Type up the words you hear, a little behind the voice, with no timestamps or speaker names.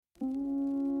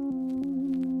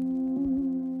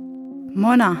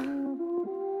Mona,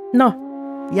 No,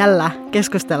 jällä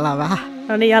keskustellaan vähän.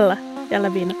 no niin,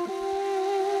 jällä viina.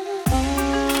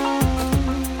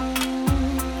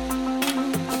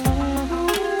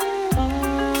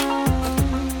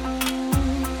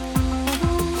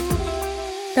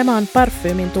 Tämä on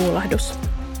Parfyymin tuulahdus.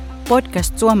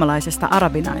 Podcast suomalaisesta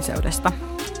arabinaiseudesta.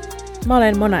 Mä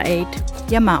olen Mona Eid.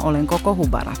 Ja mä olen Koko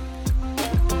Hubara.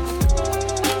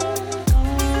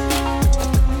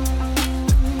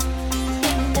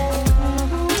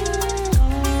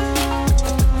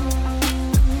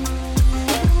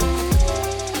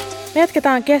 Me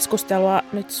jatketaan keskustelua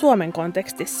nyt Suomen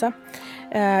kontekstissa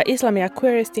Islami- ja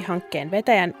Queeristi-hankkeen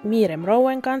vetäjän Mirem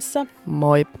Rowen kanssa.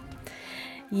 Moi.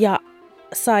 Ja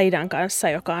Saidan kanssa,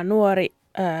 joka on nuori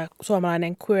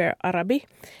suomalainen queer-arabi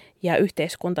ja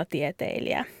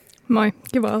yhteiskuntatieteilijä. Moi,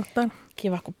 kiva olla täällä.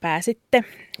 Kiva, kun pääsitte.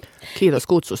 Kiitos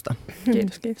kutsusta.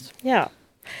 Kiitos. Joo.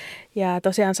 Ja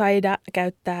tosiaan Saida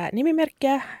käyttää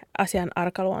nimimerkkiä asian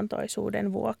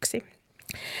arkaluontoisuuden vuoksi.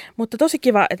 Mutta tosi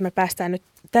kiva, että me päästään nyt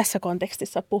tässä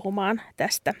kontekstissa puhumaan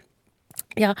tästä.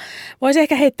 Ja voisi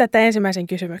ehkä heittää tämän ensimmäisen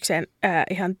kysymyksen,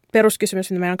 ihan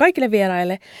peruskysymys, mitä meillä on kaikille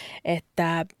vieraille,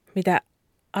 että mitä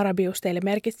arabius teille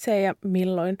merkitsee ja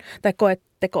milloin, tai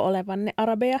koetteko olevanne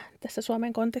arabeja tässä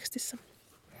Suomen kontekstissa?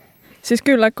 Siis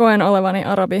kyllä koen olevani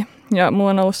arabi ja mulla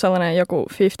on ollut sellainen joku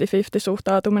 50-50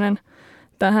 suhtautuminen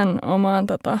tähän omaan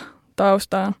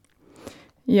taustaan.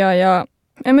 Ja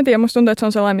en mä tiedä, musta tuntuu, että se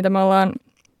on sellainen, mitä me ollaan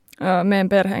meidän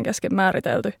perheen kesken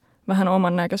määritelty vähän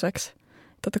oman näköiseksi.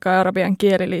 Totta kai arabian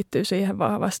kieli liittyy siihen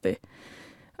vahvasti,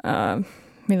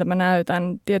 miltä mä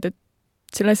näytän.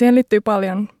 Siihen liittyy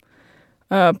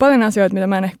paljon asioita, mitä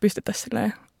mä en ehkä pystytä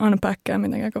unpackkaamaan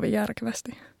mitenkään kovin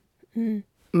järkevästi.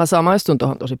 Mä samaistun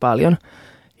tuohon tosi paljon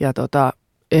ja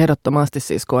ehdottomasti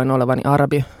siis koen olevani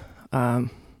arabi.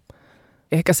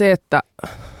 Ehkä se, että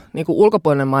niin kuin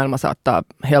ulkopuolinen maailma saattaa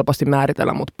helposti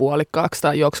määritellä mut puolikkaaksi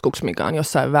tai joksikuksi, mikä on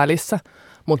jossain välissä,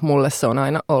 mutta mulle se on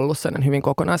aina ollut sellainen hyvin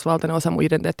kokonaisvaltainen osa mun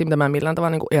identiteettiä, mitä mä en millään tavalla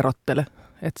niin kuin erottele.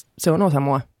 Et se on osa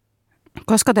mua.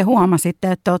 Koska te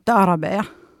huomasitte, että olette arabeja?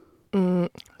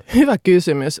 Hyvä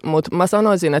kysymys, mutta mä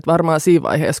sanoisin, että varmaan siinä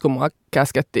vaiheessa, kun mua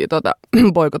käskettiin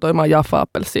boikotoimaan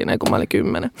Jaffa-appelsiineja, kun mä olin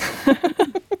 10.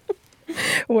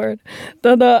 Word.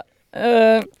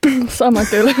 Sama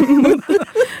kyllä.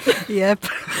 Jep,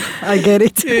 I get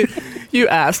it. You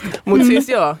asked. Mutta siis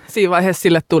joo, siinä vaiheessa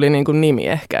sille tuli niin kuin nimi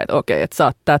ehkä, että okei, että sä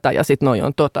oot tätä ja sit noi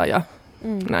on ja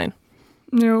näin.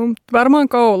 Joo, varmaan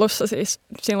koulussa siis,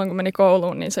 silloin kun meni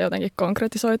kouluun, niin se jotenkin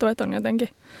konkretisoitu, että on jotenkin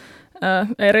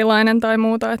erilainen tai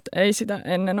muuta, että ei sitä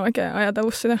ennen oikein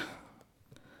ajatellut sitä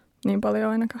niin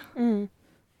paljon ainakaan.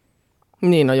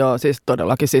 Niin, no joo, siis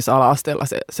todellakin siis ala-asteella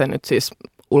se nyt siis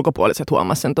ulkopuoliset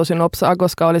huomasi sen tosi nopsaa,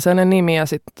 koska oli sellainen nimi ja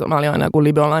sitten mä olin aina joku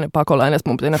libyalainen pakolainen, että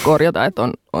mun piti korjata, että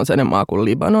on sellainen maa kuin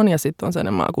Libanon ja sitten on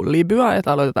sellainen maa kuin Libya,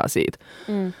 että aloitetaan siitä.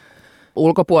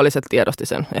 Ulkopuoliset tiedosti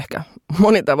sen ehkä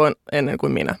monin tavoin ennen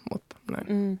kuin minä, mutta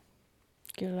näin.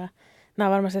 Kyllä. Nämä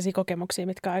on varmaan sellaisia kokemuksia,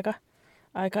 mitkä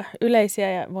aika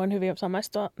yleisiä ja voin hyvin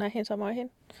samaistua näihin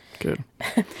samoihin. Kyllä.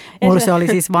 Mulla se oli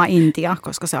siis vaan Intia,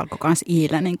 koska se alkoi myös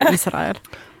Iile, niin kuin Israel.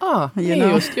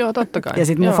 Niin just, joo, totta kai. Ja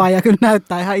sitten mun faija kyllä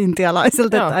näyttää ihan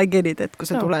intialaiselta, että I get it, että kun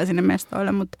se tulee sinne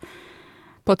mestoille. Mutta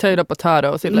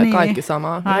Potato, silleen niin. Kaikki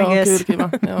samaa. Joo, kyllä kiva.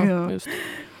 Joo, just.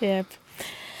 Jep.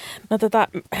 No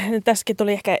nyt tässäkin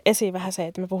tuli ehkä esiin vähän se,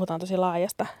 että me puhutaan tosi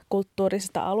laajasta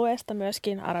kulttuurisesta alueesta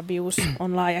myöskin. Arabius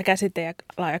on laaja käsite ja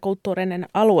laaja kulttuurinen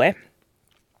alue.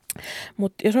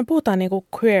 Mutta jos me puhutaan niinku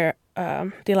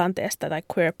queer-tilanteesta tai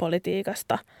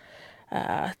queer-politiikasta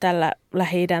tällä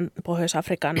Lähi-idän,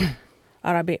 Pohjois-Afrikan,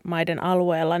 arabimaiden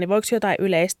alueella, niin voiko jotain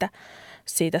yleistä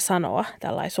siitä sanoa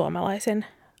tällaisen suomalaisen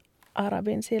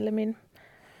arabin silmin?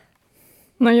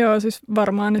 No joo, siis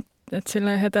varmaan, että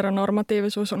silleen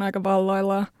heteronormatiivisuus on aika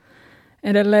valloillaan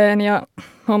edelleen ja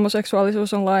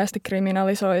homoseksuaalisuus on laajasti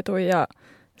kriminalisoitu ja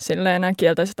silleen nämä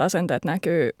kielteiset asenteet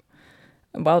näkyy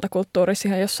valtakulttuurissa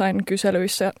ihan jossain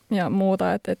kyselyissä ja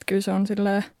muuta, että kyllä se on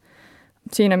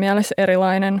siinä mielessä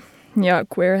erilainen ja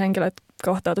queer-henkilöt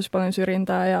kohtaa tosi paljon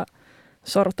syrjintää ja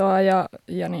sortoa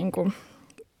ja niin kuin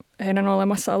heidän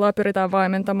olemassaoloa pyritään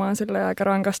vaimentamaan aika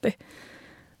rankasti.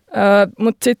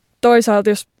 Mutta sitten toisaalta,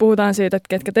 jos puhutaan siitä, että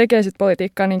ketkä tekee sit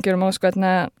politiikkaa, niin kyllä mä uskon, että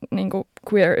nämä niin kuin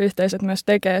queer-yhteisöt myös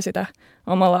tekee sitä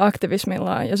omalla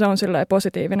aktivismillaan ja se on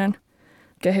positiivinen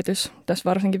kehitys tässä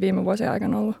varsinkin viime vuosien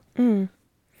aikana ollut.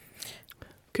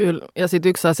 Kyllä, ja sitten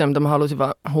yksi asia, mitä mä halusin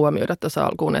vaan huomioida tässä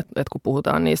alkuun, että kun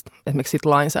puhutaan niistä esimerkiksi siitä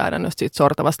lainsäädännöstä, siitä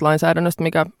sortavasta lainsäädännöstä,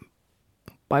 mikä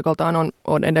paikaltaan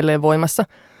on edelleen voimassa,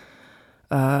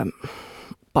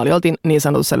 paljolti niin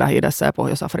sanotussa Lähi-idässä ja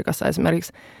Pohjois-Afrikassa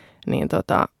esimerkiksi, niin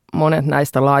monet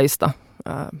näistä laista,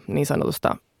 niin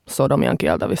sanotusta sodomian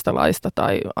kieltävistä laista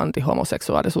tai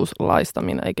antihomoseksuaalisuuslaista,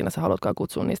 minä ikinä sä haluatkaan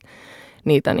kutsua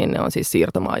niitä, niin ne on siis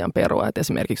siirtomaajan perua. Et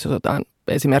esimerkiksi jos otetaan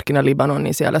esimerkkinä Libanon,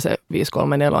 niin siellä se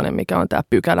 534, mikä on tämä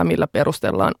pykälä, millä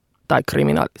perustellaan tai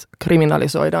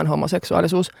kriminalisoidaan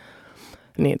homoseksuaalisuus,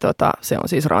 niin se on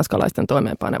siis ranskalaisten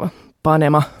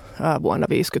toimeenpanema vuonna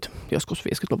 50, joskus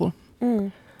 50-luvulla.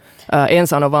 En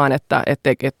sano vaan,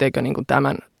 etteikö niin kuin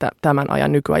tämän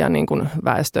ajan nykyajan niin kuin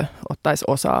väestö ottaisi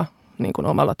osaa niin kuin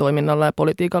omalla toiminnalla ja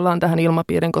politiikallaan tähän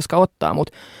ilmapiirin, koska ottaa,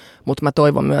 mutta mä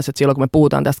toivon myös, että silloin kun me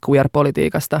puhutaan tästä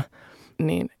queer-politiikasta,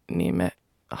 niin me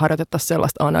harjoitettaisiin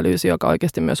sellaista analyysiä, joka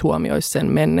oikeasti myös huomioisi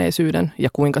sen menneisyyden ja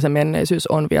kuinka se menneisyys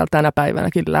on vielä tänä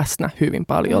päivänäkin läsnä hyvin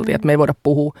paljon. Että me ei voida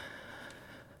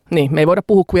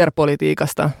puhua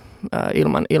queer-politiikasta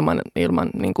ilman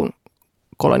niin kuin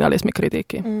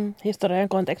kolonialismikritiikkiä. Historian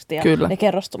konteksti ja Kyllä. ne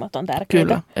kerrostumat on tärkeitä.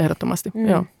 Kyllä, ehdottomasti.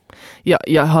 Joo.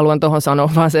 Ja haluan tuohon sanoa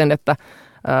vaan sen, että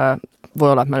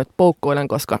voi olla, että mä nyt poukkoilen,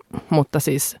 mutta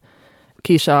siis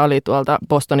Keisha Ali tuolta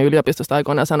Bostonin yliopistosta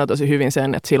aikoinaan sanoi tosi hyvin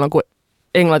sen, että silloin kun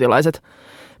englantilaiset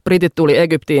britit tuli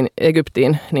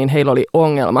Egyptiin, niin heillä oli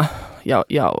ongelma,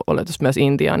 ja oletus myös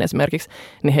Intiaan esimerkiksi,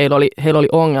 niin heillä oli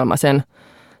ongelma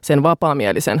sen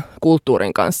vapaamielisen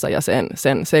kulttuurin kanssa ja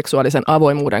sen seksuaalisen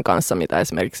avoimuuden kanssa, mitä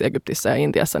esimerkiksi Egyptissä ja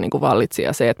Intiassa niin kuin vallitsi,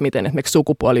 ja se, että miten esimerkiksi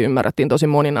sukupuoli ymmärrettiin tosi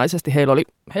moninaisesti, heillä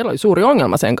oli suuri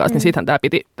ongelma sen kanssa, niin siitähän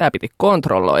tämä piti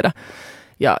kontrolloida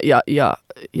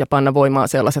ja panna voimaan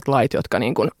sellaiset lait, jotka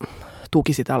niin kuin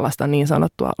tukisi tällaista niin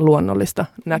sanottua luonnollista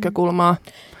näkökulmaa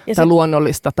tai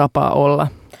luonnollista tapaa olla.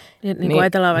 Niin kuin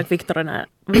ajatellaan vaikka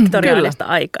viktoriaalista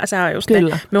aikaa, sehän on just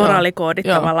ne moraalikoodit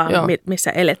tavallaan,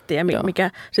 missä elettiin ja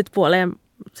mikä sitten puoleen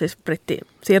siis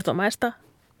brittisiirtomaista.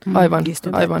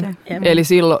 Aivan. Eli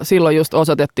silloin just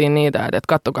osoitettiin niitä, että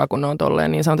kattokaa kun ne on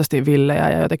tolleen niin sanotusti villejä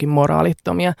ja jotenkin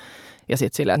moraalittomia. Ja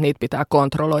sitten sillä, että niitä pitää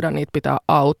kontrolloida, niitä pitää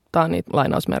auttaa, niitä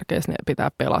lainausmerkeissä ne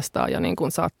pitää pelastaa ja niin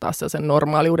kuin saattaa sen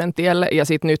normaaliuden tielle. Ja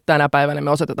sitten nyt tänä päivänä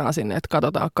me osoitetaan sinne, että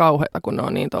katsotaan kauheita, kun ne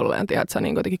on niin tolleen, tiedätkö,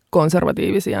 niin jotenkin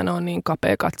konservatiivisia, ne on niin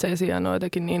kapeakatseisia, ne on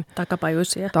jotenkin niin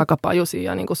takapajuisia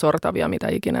ja niin kuin sortavia, mitä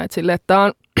ikinä. Että sille, että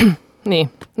on, niin,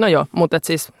 no joo, mutta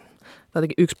siis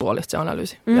jotenkin yksipuolista se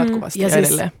analyysi jatkuvasti ja siis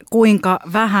edelleen. Kuinka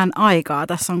vähän aikaa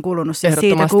tässä on kulunut siis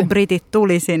siitä, kun britit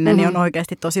tuli sinne, niin on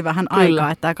oikeasti tosi vähän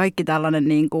aikaa. Että kaikki tällainen,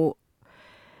 niin kuin,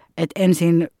 että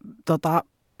ensin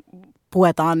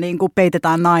puetaan, niin kuin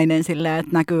peitetään nainen silleen,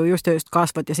 että näkyy just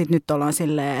kasvot ja sitten nyt ollaan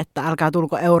silleen, että älkää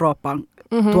tulko Eurooppaan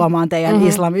tuomaan teidän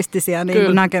islamistisia niin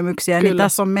kuin näkemyksiä. Niin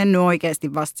tässä on mennyt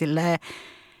oikeasti vasta silleen,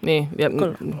 niin, ja,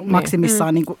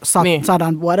 maksimissaan niin kuin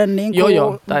 100 vuoden niin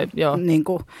kuin, niin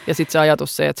kuin. Ja sitten se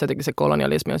ajatus se, että se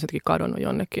kolonialismi on sittenkin kadonnut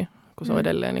jonnekin, kun se on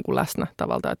edelleen niin kuin läsnä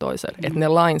tavalla tai toisella. Että ne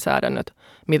lainsäädännöt,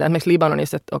 mitä esimerkiksi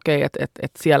Libanonissa, että okei, että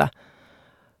siellä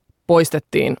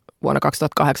poistettiin vuonna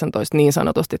 2018 niin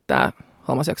sanotusti tämä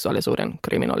homoseksuaalisuuden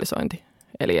kriminalisointi.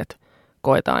 Eli että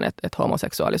koetaan, että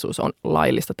homoseksuaalisuus on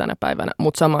laillista tänä päivänä,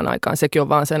 mutta samaan aikaan sekin on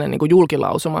vaan sellainen niin kuin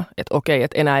julkilausuma, että okei,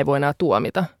 että enää ei voi enää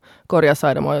tuomita. Korjaa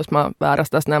Saidamoa, jos mä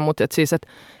väärästä tässä näin, mutta siis, että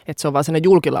se on vaan sellainen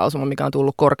julkilausuma, mikä on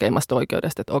tullut korkeimmasta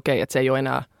oikeudesta, että okei, että se ei ole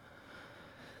enää,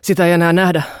 sitä ei enää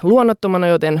nähdä luonnottomana,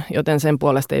 joten sen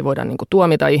puolesta ei voida niin kuin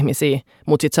tuomita ihmisiä,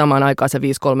 mutta sitten samaan aikaan se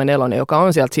 534, joka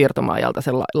on sieltä siirtomaajalta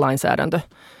se lainsäädäntö,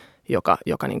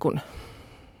 joka niin kuin,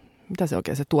 mitä se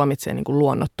oikein, se tuomitsee niin kuin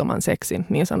luonnottoman seksin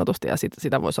niin sanotusti, ja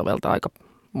sitä voi soveltaa aika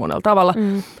monella tavalla.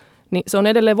 Niin se on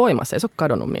edelleen voimassa, ei se ole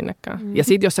kadonnut minnekään. Ja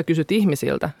sitten jos sä kysyt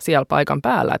ihmisiltä siellä paikan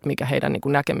päällä, että mikä heidän niin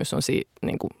kuin näkemys on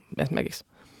niin kuin esimerkiksi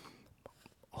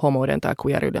homoiden tai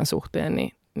queeriyden suhteen,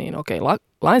 niin okei,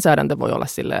 lainsäädäntö voi olla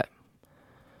silleen,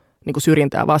 niin kuin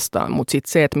syrjintää vastaan, mutta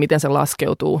sitten se, että miten se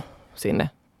laskeutuu sinne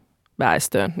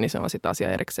väestöön, niin se on sitten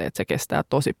asia erikseen, että se kestää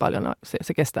tosi paljon,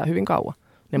 se kestää hyvin kauan,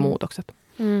 ne muutokset.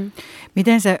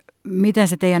 Miten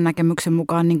se teidän näkemyksen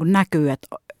mukaan niin kuin näkyy, että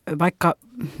vaikka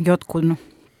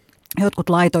jotkut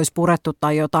lait olisi purettu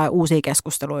tai jotain uusia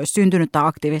keskusteluja olisi syntynyt tai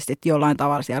aktivistit jollain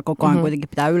tavalla siellä koko ajan kuitenkin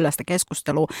pitää yllä sitä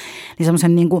keskustelua, niin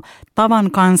semmoisen niin kuin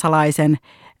tavan kansalaisen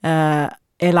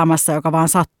elämässä, joka vaan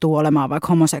sattuu olemaan vaikka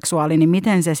homoseksuaali, niin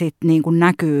miten se sitten niin kuin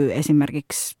näkyy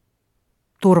esimerkiksi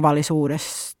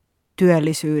turvallisuudessa,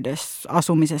 työllisyydessä,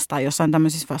 asumisessa tai jossain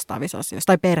tämmöisissä vastaavissa asioissa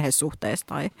tai perhesuhteissa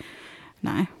tai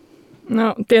näin?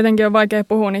 No tietenkin on vaikea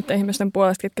puhua niiden ihmisten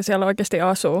puolesta, jotka siellä oikeasti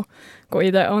asuu, kun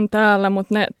itse on täällä,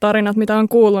 mutta ne tarinat, mitä on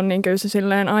kuullut, niin kyllä se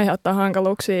silleen aiheuttaa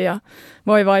hankaluuksia ja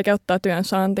voi vaikeuttaa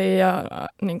työnsaantia ja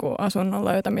niin kuin asunnon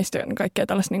löytämistä ja kaikkea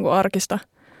tällaista niin kuin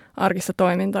arkista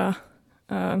toimintaa.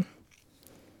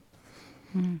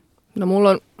 No mulla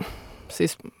on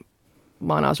siis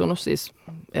mä oon asunut siis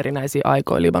erinäisiä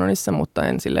aikoja Libanonissa, mutta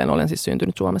olen siis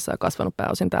syntynyt Suomessa ja kasvanut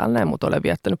pääosin täällä, mutta olen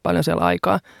viettänyt paljon siellä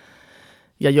aikaa.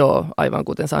 Ja joo, aivan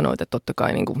kuten sanoit, että totta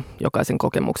kai niin kuin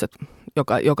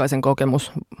jokaisen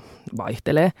kokemus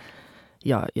vaihtelee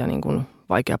ja niin kuin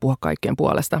vaikea puhua kaikkien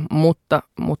puolesta,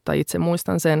 mutta itse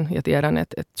muistan sen ja tiedän,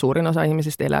 että suurin osa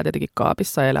ihmisistä elää tietenkin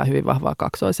kaapissa ja elää hyvin vahvaa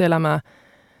kaksoiselämää.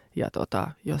 Ja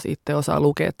jos itse osaa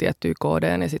lukea tiettyjä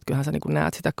koodeja, niin sitten kyllähän sä niin kuin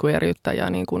näet sitä queeryyttä ja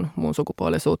niin kuin mun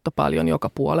sukupuolisuutta paljon joka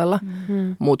puolella.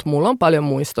 Mm-hmm. Mutta mulla on paljon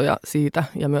muistoja siitä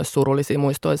ja myös surullisia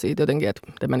muistoja siitä jotenkin,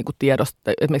 että mä niin kuin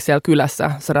tiedostan, esimerkiksi siellä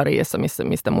kylässä Sarariessa,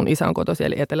 mistä mun isä on kotoisin,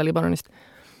 eli Etelä-Libanonista,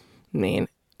 niin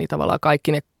tavallaan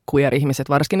kaikki ne queer-ihmiset,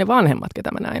 varsinkin ne vanhemmat,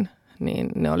 ketä mä näin, niin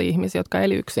ne oli ihmisiä, jotka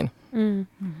eli yksin.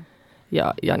 Mm-hmm.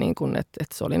 Ja niin kuin, että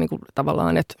se oli niin kuin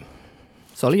tavallaan, että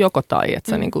se oli joko tai,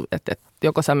 että niin kuin, että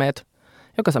joko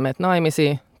sä meet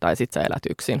naimisiin tai sit sä elät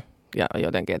yksin. Ja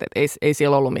jotenkin, että ei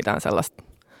siellä ollut mitään sellaista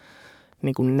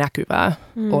niin kuin näkyvää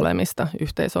olemista,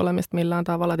 yhteisolemista millään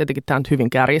tavalla. Tietenkin tämä on hyvin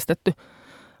kärjistetty,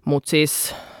 mutta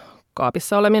siis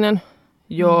kaapissa oleminen,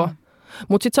 joo.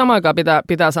 Mutta sitten samaan aikaan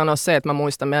pitää sanoa se, että mä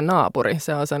muistan meidän naapuri.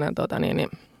 Se on sellainen,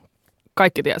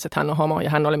 kaikki tiesi, että hän on homo ja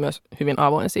hän oli myös hyvin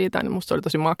avoin siitä. Niin musta se oli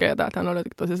tosi makeata, että hän oli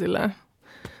tosi silleen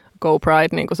Go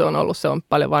Pride, niin kuin se on ollut. Se on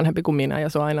paljon vanhempi kuin minä ja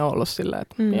se on aina ollut sillä,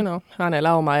 että hän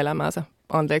elää omaa elämäänsä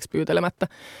anteeksi pyytelemättä.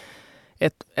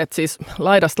 Et siis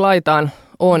laidasta laitaan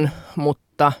on,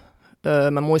 mutta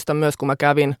mä muistan myös, kun mä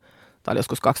kävin, tämä oli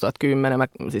joskus 2010,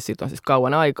 siis siitä on siis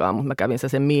kauan aikaa, mutta mä kävin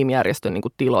sen meme-järjestön niin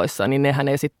kuin tiloissa, niin nehän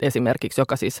esimerkiksi,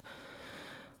 joka siis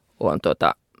on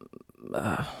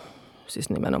siis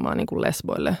nimenomaan niin kuin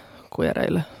lesboille,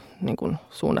 queereille niin kuin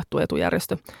suunnattu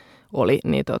etujärjestö oli,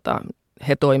 niin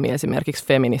he toimivat esimerkiksi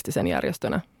feministisen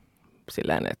järjestönä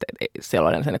silleen, että siellä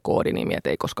oli sellainen koodinimi, että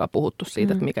ei koskaan puhuttu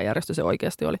siitä, että mikä järjestö se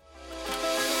oikeasti oli.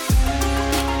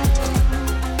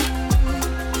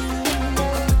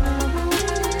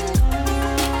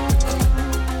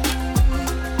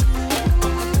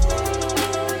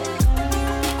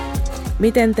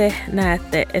 Miten te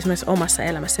näette esimerkiksi omassa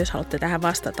elämässä, jos haluatte tähän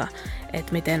vastata,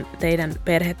 että miten teidän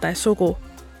perhe tai suku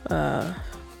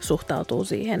suhtautuu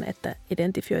siihen, että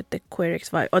identifioitte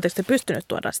queeriksi, vai oletteko te pystynyt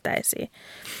tuoda sitä esiin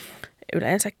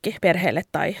yleensäkin perheelle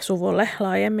tai suvulle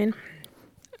laajemmin?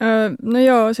 No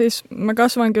joo, siis mä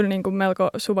kasvan kyllä niin kuin melko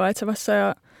suvaitsevassa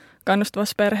ja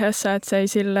kannustavassa perheessä, että se ei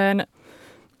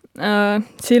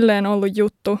silleen ollut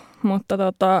juttu, mutta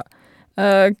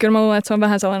kyllä mä luulen, että se on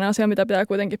vähän sellainen asia, mitä pitää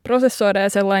kuitenkin prosessoida ja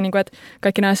sellainen, että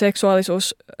kaikki nämä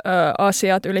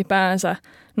seksuaalisuusasiat ylipäänsä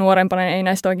nuorempana ei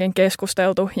näistä oikein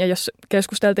keskusteltu ja jos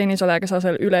keskusteltiin, niin se oli aika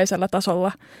sellaisella yleisellä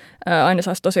tasolla aina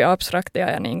saisi tosi abstraktia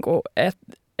ja niin kuin,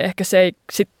 ehkä se ei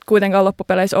sit kuitenkaan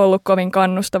loppupeleissä ollut kovin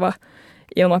kannustava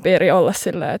ilmapiiri olla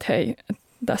silleen, että hei,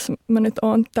 tässä mä nyt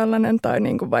oon tällainen tai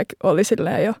niin kuin vaikka oli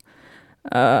silleen jo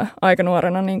aika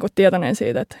nuorena niin kuin tietoinen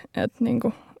siitä, että niin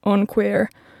kuin on queer,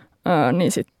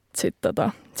 niin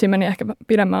siinä meni ehkä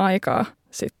pidemmän aikaa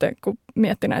sitten, kun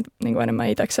mietti näitä niin kuin enemmän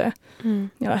itsekseen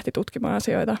ja lähti tutkimaan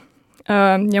asioita.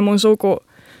 Ja mun suku,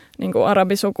 niin kuin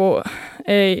arabisuku,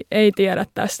 ei tiedä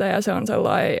tästä ja se on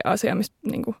sellainen asia, mistä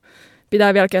niin kuin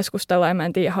pitää vielä keskustella. Ja mä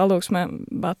en tiedä, haluanko mä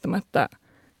välttämättä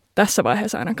tässä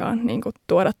vaiheessa ainakaan niin kuin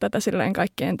tuoda tätä silleen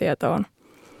kaikkien tietoon.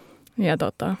 Ja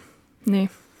niin.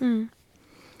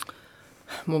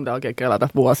 Mun pitää oikein kelata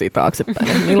vuosia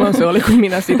taaksepäin. Milloin se oli, kun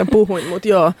minä siitä puhuin, mutta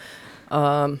joo.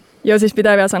 Joo, siis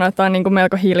pitää vielä sanoa, että tämä on niin kuin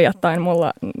melko hiljattain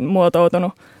mulla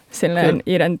muotoutunut silleen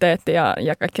identiteetti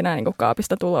ja kaikki nämä niin kuin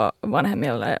kaapista tulo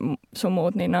vanhemmille ja sun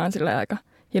muut, niin nämä on silleen aika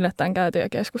hiljattain käytyjä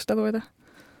keskusteluita.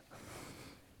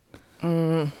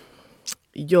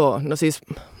 Joo, no siis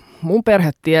mun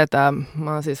perhe tietää,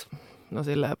 mä oon siis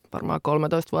silleen varmaan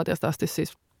 13-vuotiaasta asti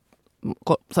siis,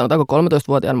 sanotaanko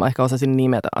 13-vuotiaana mä ehkä osasin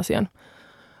nimetä asian,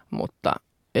 mutta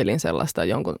elin sellaista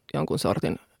jonkun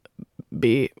sortin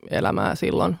bi-elämää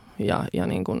silloin, ja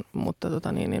niin kuin, mutta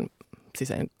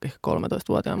siis ei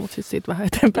 13-vuotiaana, mutta siis siitä vähän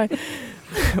eteenpäin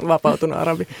vapautunut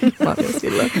arabi. Mä olin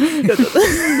silloin.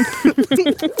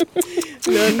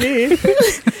 No niin.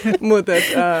 Mutta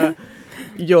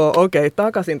joo, okei,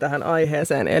 takaisin tähän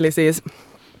aiheeseen. Eli siis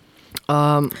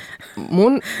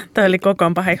mun... Toi oli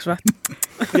kokoon paheksua.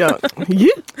 Joo.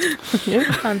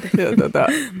 Anteeksi.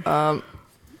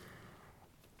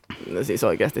 No siis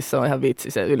oikeasti se on ihan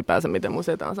vitsi se ylipäänsä, miten mun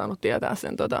setä on saanut tietää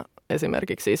sen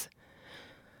esimerkiksi siis.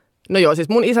 No joo, siis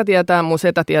mun isä tietää, mun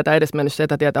setä tietää, edesmennyt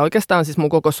setä tietää. Oikeastaan siis mun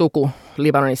koko suku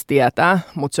Libanonissa tietää,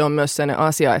 mutta se on myös sellainen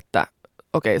asia, että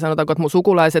okei, sanotaanko, että mun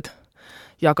sukulaiset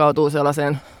jakautuu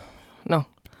sellaiseen,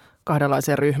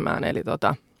 kahdenlaiseen ryhmään. Eli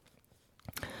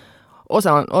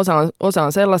osa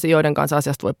on sellaisia, joiden kanssa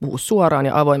asiasta voi puhua suoraan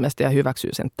ja avoimesti ja hyväksyy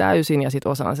sen täysin. Ja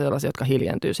sitten osa on sellaisia, jotka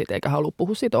hiljentyy siitä eikä halua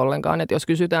puhua siitä ollenkaan. Että jos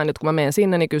kysytään, nyt kun mä menen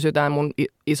sinne, niin kysytään mun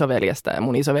isoveljestä ja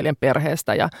mun isoveljen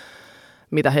perheestä ja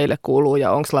mitä heille kuuluu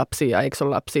ja onko lapsia ja eikö ole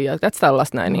lapsia. Ja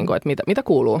tällaista näin, niin kuin, että mitä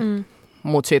kuuluu.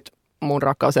 Mutta sitten mun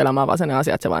rakkauselämä on vaan sellainen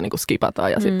asia, että se vaan niin kuin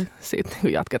skipataan ja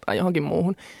sitten jatketaan johonkin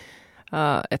muuhun.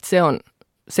 Että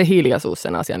se hiljaisuus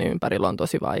sen asian ympärillä on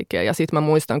tosi vaikea. Ja sitten mä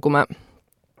muistan, kun mä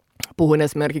puhuin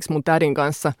esimerkiksi mun tädin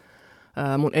kanssa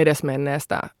mun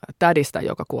edesmenneestä tädistä,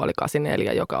 joka kuoli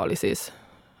 84, joka oli siis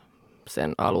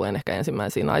sen alueen ehkä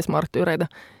ensimmäisiä naismarttyyreitä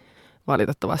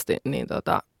valitettavasti, niin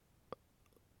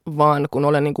vaan kun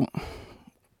olen niin kuin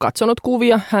katsonut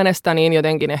kuvia hänestä, niin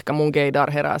jotenkin ehkä mun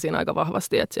gaydar herää siinä aika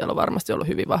vahvasti, että siellä on varmasti ollut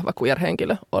hyvin vahva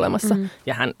queer-henkilö olemassa.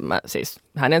 Ja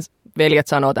hänen veljet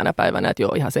sanoo tänä päivänä, että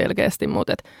joo, ihan selkeästi,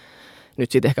 mutta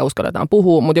nyt siitä ehkä uskalletaan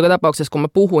puhua. Mutta joka tapauksessa, kun mä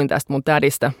puhuin tästä mun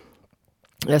tädistä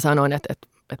ja sanoin, että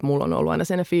mulla on ollut aina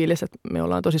sellainen fiilis, että me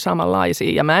ollaan tosi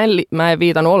samanlaisia. Ja mä en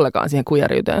viitannut ollenkaan siihen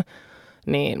queeriyteen.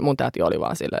 Niin mun täti oli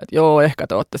vaan silleen, että joo, ehkä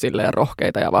te olette silleen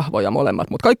rohkeita ja vahvoja molemmat,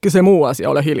 mutta kaikki se muu asia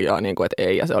ole hiljaa, niin kuin, että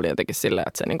ei. Ja se oli jotenkin silleen,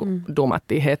 että se niin kuin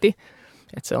dumattiin heti.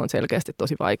 Että se on selkeästi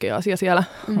tosi vaikea asia siellä.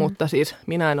 Mutta siis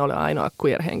minä en ole ainoa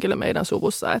queer-henkilö meidän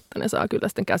suvussa, että ne saa kyllä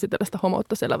sitten käsitellä sitä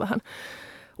homoutta siellä vähän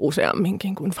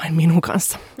useamminkin kuin vain minun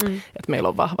kanssa. Että meillä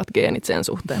on vahvat geenit sen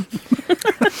suhteen.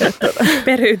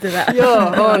 Periytyvää. Joo,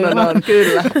 on.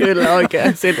 Kyllä,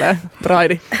 oikein. Sillä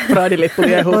Pride-lippu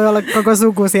liehuu. Voi olla koko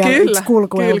suku siellä, yksi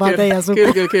kulku, vaan teidän suku.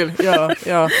 Kyllä,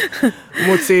 joo.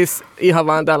 Mutta siis ihan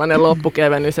vaan tällainen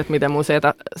loppukevennys, että miten mun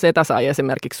setä sai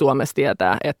esimerkiksi Suomessa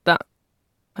tietää, että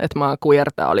mä oon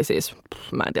queer. Tää oli siis,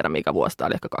 mä en tiedä mikä vuosi, tää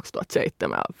oli ehkä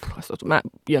 2007.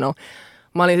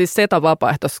 Mä olin siis setä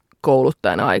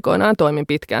vapaaehtoiskouluttajana aikoinaan, toimin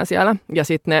pitkään siellä. Ja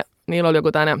sitten niillä oli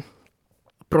joku tämmöinen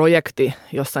projekti,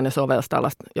 jossa ne sovelsi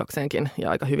tällaista jokseenkin ja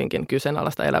aika hyvinkin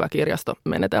kyseenalaista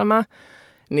eläväkirjastomenetelmää.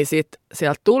 Niin sitten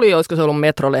sieltä tuli, olisiko se ollut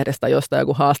Metrolehdestä jostain,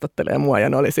 joku haastattelee mua ja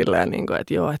ne oli silleen, niin kuin,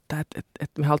 että joo, että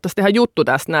me haluttaisiin tehdä juttu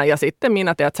tästä näin. Ja sitten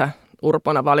minä, tiedätkö,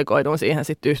 urpona valikoidun siihen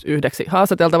sitten yhdeksi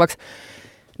haastateltavaksi.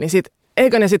 Niin sitten,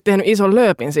 eikö ne sitten tehnyt ison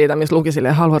lööpin siitä, missä luki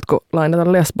silleen, haluatko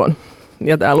lainata lesbon?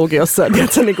 Ja tää luki jossain,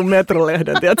 tiedätkö, niin kuin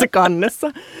Metrolehden, tiedätkö,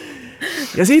 kannessa.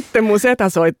 Ja sitten mun setä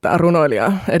soittaa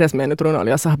edesmennyt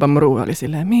runoilija Sahba Mru oli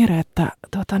silleen, Miire, että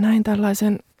näin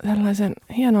tällaisen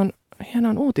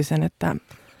hienon uutisen, että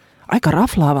aika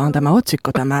raflaava on tämä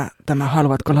otsikko, tämä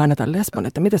haluatko lainata lesbon,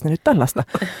 että mitäs ne nyt tällaista?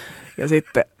 Ja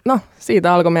sitten,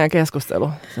 siitä alkoi meidän keskustelu.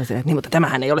 Se, että niin, mutta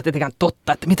tämähän ei ole tietenkään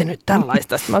totta, että miten nyt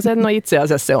tällaista? Sitten mä sanoin, että itse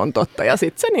asiassa se on totta. Ja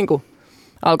sitten se niin kuin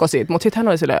alkoi siitä, mutta sitten hän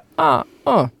oli silleen,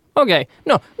 okei.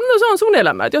 No se on sun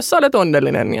elämä, että jos sä olet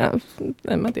onnellinen, ja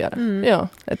en mä tiedä. Joo,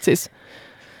 että siis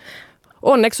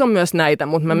onneksi on myös näitä,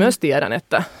 mutta mä myös tiedän,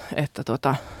 että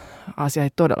asia ei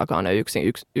todellakaan ole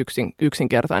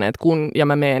yksinkertainen. Että kun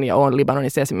mä meen ja oon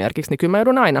Libanonissa esimerkiksi, niin kyllä mä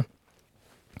joudun aina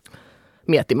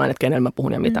miettimään, että kenellä mä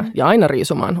puhun ja mitä. Ja aina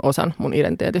riisumaan osan mun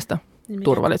identiteetistä.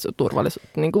 Turvallisuus.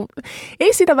 Niin kuin,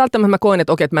 ei sitä välttämättä mä koen,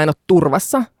 että okei, että mä en ole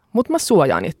turvassa, mutta mä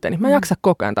suojaan itteni. Mä jaksa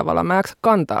koko ajan tavallaan. Mä jaksa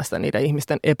kantaa sitä niiden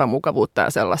ihmisten epämukavuutta ja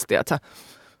sellaista, että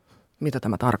mitä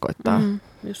tämä tarkoittaa.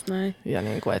 Just näin. Ja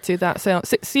niin kuin, että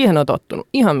siihen on tottunut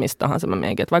ihan mistä tahansa mä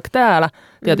menenkin. Että vaikka täällä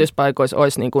tietyissä paikoissa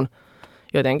olisi niin kuin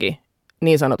jotenkin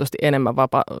niin sanotusti enemmän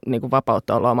niin kuin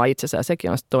vapautta olla oma itsensä. Ja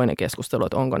sekin on toinen keskustelu,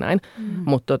 että onko näin.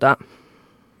 Mutta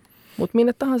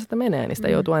minne tahansa sitä menee, niin sitä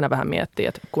joutuu aina vähän miettimään,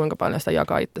 että kuinka paljon sitä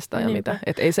jakaa itsestään ja mitä.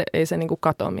 Että ei se niin kuin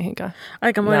katoa mihinkään.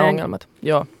 Aikamoinen ongelmat.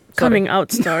 Joo. Coming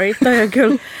out story. Toi on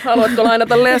kyllä. Haluatko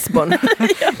lainata lesbon?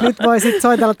 Nyt voisit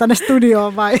soitella tänne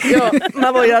studioon vai? Joo,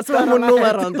 mä voin jättää mun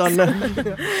numeron tonne.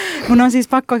 Mun on siis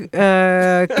pakko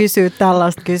kysyä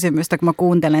tällaista kysymystä, kun mä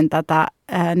kuuntelen tätä.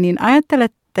 Niin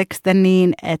ajatteletteko te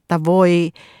niin, että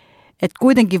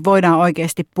kuitenkin voidaan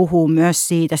oikeasti puhua myös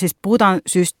siitä, siis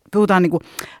puhutaan niin kuin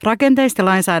rakenteista,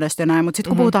 lainsäädännöstä ja näin, mutta sitten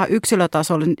kun puhutaan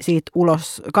yksilötasolla siitä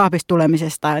ulos kaapista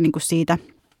tulemisesta ja niin kuin siitä,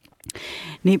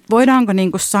 niin voidaanko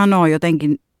niin kuin sanoa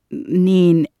jotenkin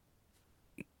niin,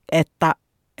 että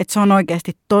se on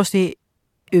oikeasti tosi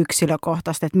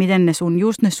yksilökohtaista, että miten ne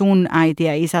sun äiti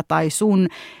ja isä tai sun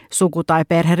suku tai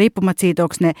perhe, riippumatta siitä,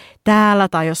 onko ne täällä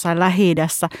tai jossain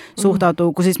Lähi-idässä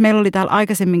suhtautuu. Kun siis meillä oli täällä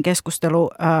aikaisemmin keskustelu,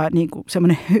 niin kuin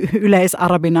semmoinen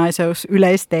yleisarabinaisuus,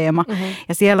 yleisteema,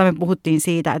 ja siellä me puhuttiin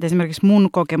siitä, että esimerkiksi mun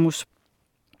kokemus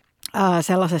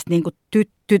sellaisesta niin kuin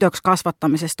tytöksi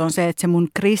kasvattamisesta on se, että se mun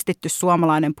kristitty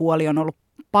suomalainen puoli on ollut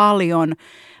paljon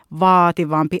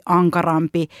vaativampi,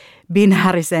 ankarampi,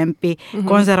 binäärisempi,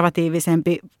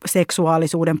 konservatiivisempi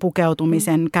seksuaalisuuden,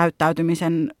 pukeutumisen,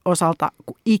 käyttäytymisen osalta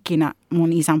kuin ikinä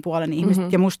mun isän puolen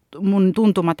ihmiset. Ja mun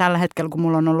tuntuma tällä hetkellä, kun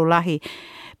mulla on ollut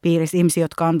lähipiirissä ihmisiä,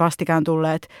 jotka on vastikään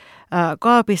tulleet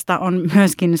kaapista, on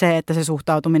myöskin se, että se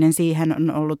suhtautuminen siihen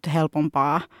on ollut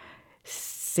helpompaa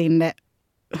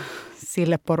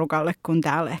sille porukalle kuin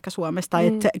täällä ehkä Suomessa. Tai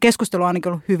että keskustelu on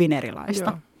ainakin ollut hyvin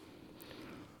erilaista.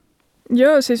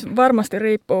 Joo, siis varmasti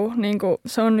riippuu. Niin kuin,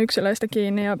 se on yksilöistä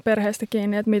kiinni ja perheestä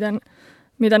kiinni, että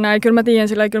miten näin. Kyllä mä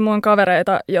tiedän, kyllä mulla on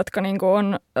kavereita, jotka niin kuin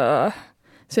on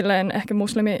silleen ehkä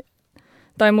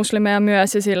muslimeja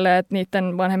myös ja silleen, että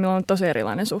niiden vanhemmilla on tosi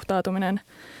erilainen suhtautuminen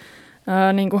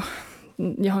niin kuin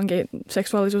johonkin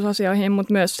seksuaalisuusasioihin,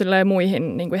 mutta myös silleen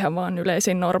muihin niin kuin ihan vaan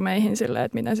yleisiin normeihin silleen,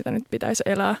 että miten sitä nyt pitäisi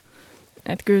elää.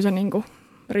 Että kyllä se niin kuin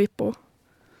riippuu.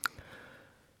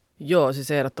 Joo,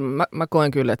 siis ehdottomasti. Mä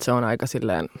koen kyllä, että se on aika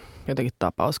silleen jotenkin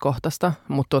tapauskohtaista,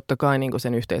 mutta totta kai niin kuin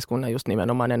sen yhteiskunnan just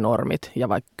nimenomaan ne normit ja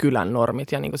vaikka kylän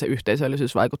normit ja niin kuin se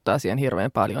yhteisöllisyys vaikuttaa siihen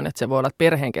hirveän paljon, että se voi olla, että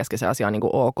perheen kesken se asia on niin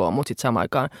kuin ok, mutta sitten samaan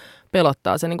aikaan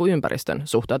pelottaa se niin kuin ympäristön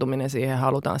suhtautuminen siihen,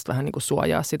 halutaan sitten vähän niin kuin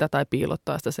suojaa sitä tai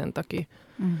piilottaa sitä sen takia.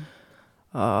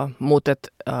 Mutta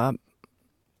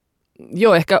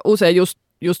joo, ehkä usein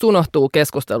just unohtuu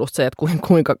keskustelusta se, että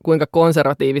kuinka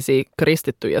konservatiivisia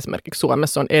kristittyjä esimerkiksi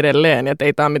Suomessa on edelleen. Että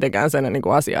ei tämä ole mitenkään sellainen niin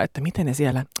kuin asia, että miten ne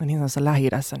siellä niin sanotussa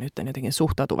Lähi-idässä nyt jotenkin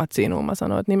suhtautuvat sinuun. Mä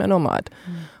sanoin, että nimenomaan, että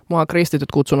mua on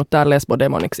kristityt kutsunut täällä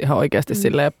lesbodemoniksi ihan oikeasti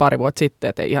silleen pari vuotta sitten,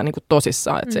 että ei ihan niin kuin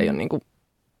tosissaan, että se ei ole niin kuin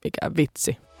mikään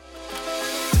vitsi.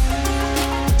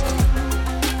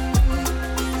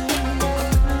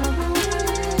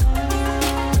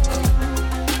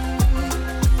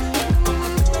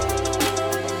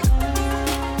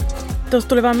 Tuossa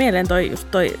tuli vaan mieleen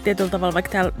toi tietyllä tavalla,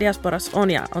 vaikka täällä diasporassa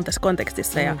on ja on tässä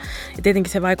kontekstissa ja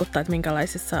tietenkin se vaikuttaa, että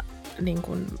minkälaisissa niin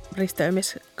kuin,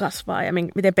 risteymissä kasvaa ja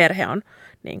miten perhe on,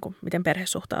 niin kuin, miten perhe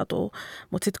suhtautuu.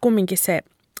 Mutta sitten kumminkin se,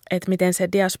 että miten se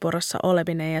diasporassa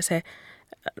oleminen ja se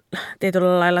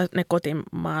tietyllä lailla ne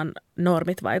kotimaan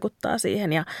normit vaikuttaa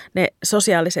siihen ja ne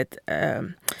sosiaaliset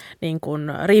niin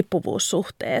kuin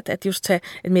riippuvuussuhteet, että just se,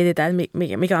 että mietitään,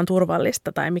 että mikä on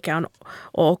turvallista tai mikä on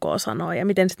ok sanoa ja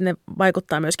miten sitten ne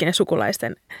vaikuttaa myöskin ne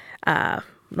sukulaisten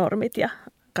normit ja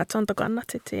katsontokannat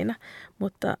sit siinä,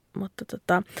 mutta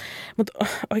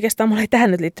oikeastaan mulla ei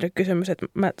tähän nyt liittynyt kysymys, että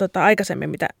mä aikaisemmin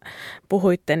mitä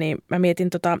puhuitte, niin mä mietin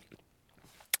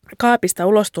kaapista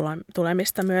ulos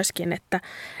tulemista myöskin, että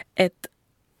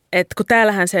kun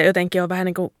täällähän se jotenkin on vähän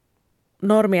niin kuin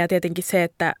normia tietenkin se,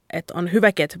 että on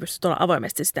hyväkin, että sä pystyt olla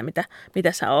avoimesti sitä,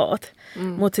 mitä sä oot.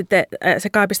 Mutta sitten se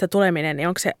kaapista tuleminen, niin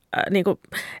onko se niin kuin,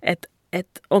 että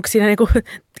onko siinä niin kuin,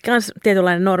 kans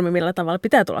tietynlainen normi, millä tavalla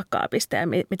pitää tulla kaapista ja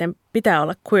miten pitää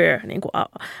olla queer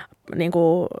niin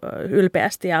kuin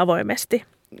ylpeästi ja avoimesti?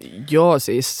 Joo,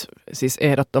 siis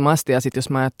ehdottomasti. Ja sitten jos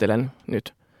mä ajattelen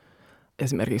nyt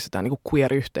esimerkiksi jotain niin kuin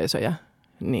queer-yhteisöjä,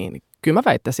 niin kyllä mä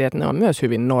väittäisin, että ne on myös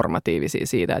hyvin normatiivisia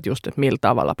siitä, että just, että millä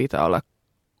tavalla pitää olla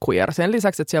queer. Sen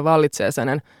lisäksi, että siellä vallitsee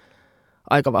sellainen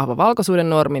aika vahva valkoisuuden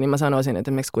normi, niin mä sanoisin,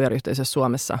 että esimerkiksi queer-yhteisössä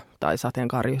Suomessa tai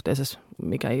sateenkaariyhteisössä,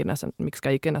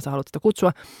 miksi ikinä sä haluat sitä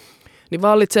kutsua, niin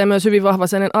vallitsee myös hyvin vahva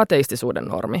sellainen ateistisuuden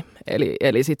normi.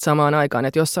 Eli sitten samaan aikaan,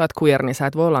 että jos sä oot queer, niin sä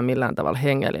et voi olla millään tavalla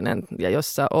hengellinen. Ja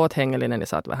jos sä oot hengellinen, niin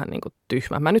sä oot vähän niin kuin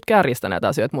tyhmä. Mä nyt kärjistän näitä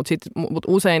asioita, mutta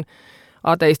usein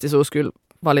ateistisuus kyllä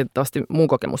valitettavasti mun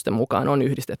kokemusten mukaan on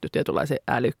yhdistetty tietynlaiseen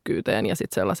älykkyyteen ja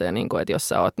sitten sellaiseen, niin kuin, että jos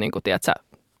sä oot niin kuin,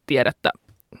 tiedettä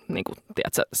niin kuin,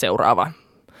 seuraava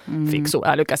fiksu,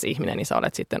 älykäs ihminen, niin sä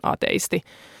olet sitten ateisti.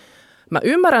 Mä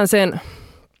ymmärrän sen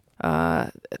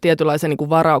tietynlaisen niin kuin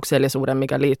varauksellisuuden,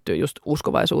 mikä liittyy just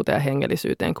uskovaisuuteen ja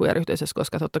hengellisyyteen queer-yhteisössä,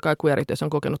 koska totta kai queer-yhteisö on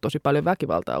kokenut tosi paljon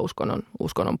väkivaltaa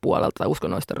uskonnon puolelta tai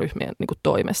uskonnollisten ryhmien niin kuin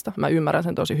toimesta. Mä ymmärrän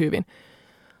sen tosi hyvin,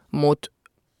 mutta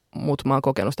mä oon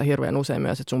kokenut sitä hirveän usein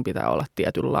myös, että sun pitää olla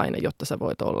tietynlainen, jotta sä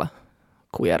voit olla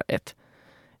queer.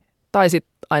 Tai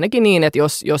sitten ainakin niin, että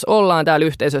jos ollaan täällä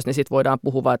yhteisössä, niin sitten voidaan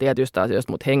puhua vaan tietyistä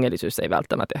asioista, mutta hengellisyys ei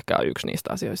välttämättä ehkä ole yksi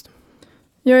niistä asioista.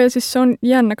 Joo, ja siis se on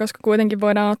jännä, koska kuitenkin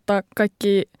voidaan ottaa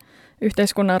kaikki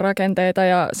yhteiskunnan rakenteita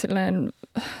ja silleen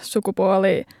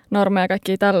sukupuolinormeja ja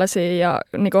kaikkia tällaisia ja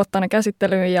niin kuin ottaa ne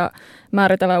käsittelyyn ja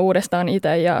määritellä uudestaan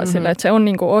itse ja silleen, että se on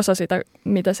niin kuin osa sitä,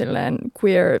 mitä silleen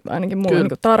queer ainakin mulle niin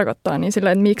kuin tarkoittaa, niin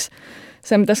silleen, että miksi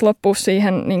se pitäisi loppua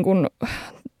siihen niin kuin,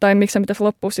 tai miksi se pitäisi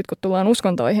loppua sitten, kun tullaan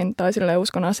uskontoihin tai silleen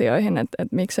uskon asioihin, että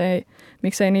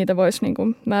miksei niitä voisi niin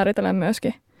kuin määritellä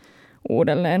myöskin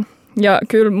uudelleen. Ja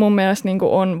kyllä mun mielestä niin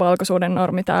kuin on valkoisuuden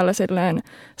normi täällä silleen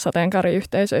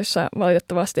sateenkaariyhteisöissä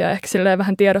valitettavasti ja ehkä silleen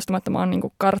vähän tiedostamatta mä oon niin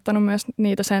kuin karttanut myös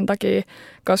niitä sen takia,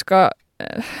 koska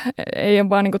ei ole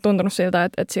vaan niin kuin tuntunut siltä,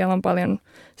 että siellä on paljon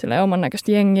oman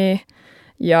näköistä jengiä.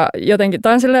 Ja jotenkin,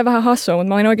 tämä on silleen vähän hassua, mutta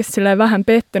mä olin oikeasti silleen vähän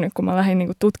pettynyt, kun mä lähdin niin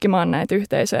kuin tutkimaan näitä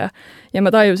yhteisöjä. Ja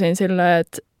mä tajusin silleen,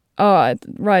 että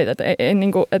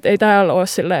ei täällä ole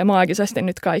silleen maagisesti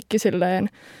nyt kaikki silleen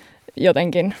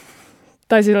jotenkin,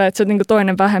 tai silleen, että se niin kuin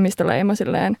toinen vähemmistöleima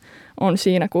silleen on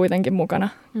siinä kuitenkin mukana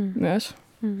myös.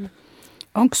 Mm.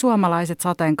 Onko suomalaiset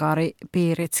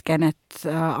sateenkaaripiirit, skenet,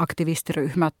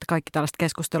 aktivistiryhmät, kaikki tällaiset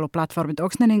keskusteluplatformit,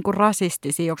 onko ne niinku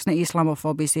rasistisia, onko ne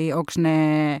islamofobisia, onko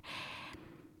ne,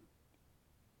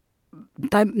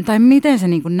 tai miten se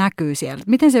niinku näkyy siellä,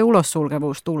 miten se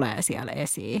ulossulkevuus tulee siellä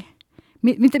esiin?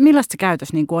 Millaista se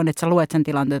käytös niinku on, että sä luet sen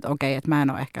tilanteen, että okei, että mä en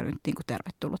ole ehkä nyt niinku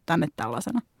tervetullut tänne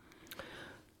tällaisena?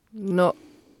 No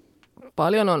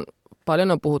paljon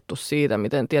on puhuttu siitä,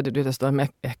 miten tietyt yhteisöt on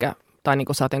ehkä, tai niin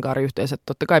kuin sateenkaariyhteisöt,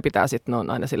 totta kai pitää sitten, ne on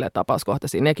aina silleen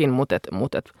tapauskohtaisia nekin,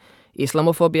 mutta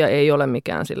islamofobia ei ole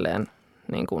mikään silleen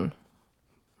niin kuin,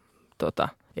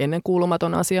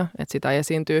 ennenkuulumaton asia, että sitä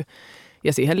esiintyy.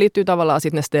 Ja siihen liittyy tavallaan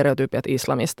sitten ne stereotypiat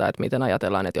islamista, että miten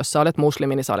ajatellaan, että jos sä olet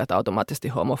muslimi, niin sä olet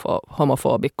automaattisesti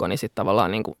homofoobikko, niin sitten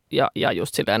tavallaan niin kuin, ja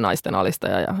just silleen naisten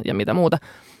alistaja ja mitä muuta.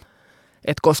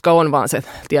 Että koska on vaan se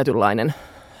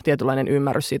tietynlainen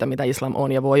ymmärrys siitä, mitä islam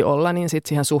on ja voi olla, niin sitten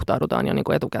siihen suhtaudutaan jo niin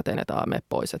kuin etukäteen, että mene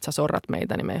pois, että sä sorrat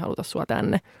meitä, niin me ei haluta sua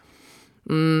tänne.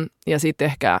 Ja sitten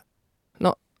ehkä,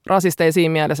 no rasisteja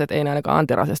siinä mielessä, että ei ne ainakaan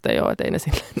antirasisteja ole, että ei ne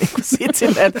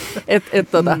silleen, että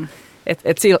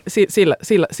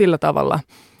sillä tavalla,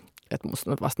 että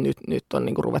musta vasta nyt on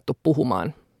niin kuin ruvettu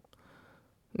puhumaan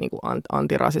niin kuin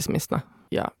antirasismista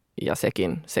ja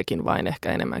sekin vain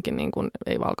ehkä enemmänkin niin kuin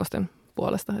ei-valkoisten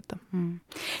puolesta. Että.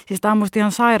 Siis tämä on musta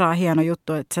ihan sairaan hieno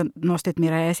juttu, että sä nostit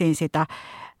Mire esiin sitä,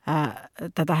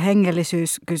 tätä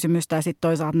hengellisyyskysymystä ja sitten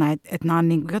toisaalta näitä, että nämä on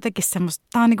niin kuin jotenkin semmoista,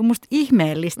 tämä on niin kuin musta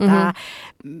ihmeellistä tämä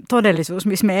todellisuus,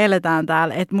 missä me eletään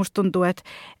täällä. Että musta tuntuu,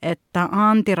 että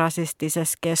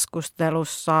antirasistisessa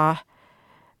keskustelussa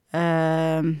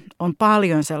on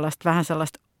paljon sellaista, vähän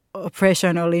sellaista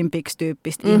Oppression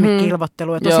Olympics-tyyppistä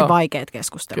ihmekilvottelua ja tosi vaikeat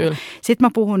keskustelua. Kyllä. Sitten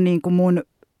mä puhun niin kuin mun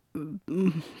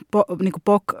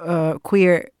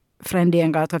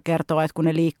queer-friendien kanssa, jotka kertoo, että kun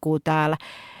ne liikkuu täällä,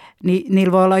 niin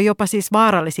niillä voi olla jopa siis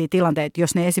vaarallisia tilanteita,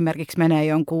 jos ne esimerkiksi menee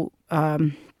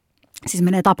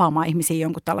menee tapaamaan ihmisiä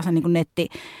jonkun tällaisen niin kuin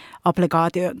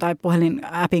nettiapplikaatio tai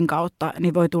puhelin-appin kautta,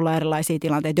 niin voi tulla erilaisia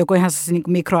tilanteita. Joko ihan se niin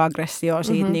kuin mikroaggressio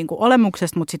siitä niin kuin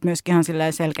olemuksesta, mutta sitten myöskin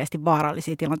ihan selkeästi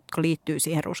vaarallisia tilanteita, jotka liittyy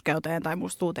siihen ruskeuteen tai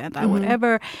mustuuteen tai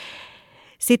whatever.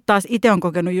 Sitten taas itse on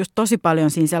kokenut just tosi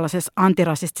paljon siinä sellaisessa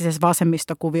antirasistisessa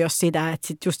vasemmistokuviossa sitä, että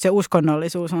sit just se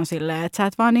uskonnollisuus on silleen, että sä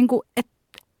et vaan niinku, että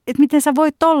miten sä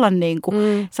voit olla niinku,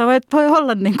 sä voi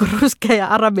olla niinku ruskea ja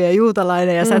arabia ja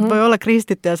juutalainen ja sä et voi olla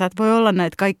kristitty ja sä et voi olla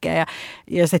näitä kaikkea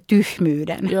ja se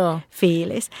tyhmyyden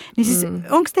fiilis. Niin siis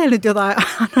onko teillä nyt jotain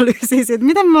analyysiä siitä, että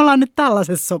miten me ollaan nyt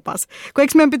tällaisessa sopassa? Kun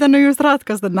eikö meidän pitänyt just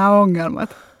ratkaista nämä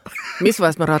ongelmat? Missä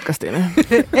vaiheessa me ratkaistiin ne?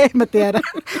 Ei mä tiedä.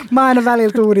 Mä aina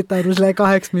välillä tuudittaudun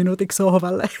 8 minuutiksi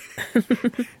sohvalle.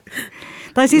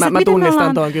 Tai siis, mä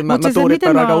tunnistan tuon kyllä. Mä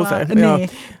tuudittaudun aika usein. Niin,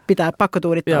 pitää pakko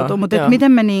tuudittautua. Mutta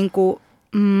miten me niinku,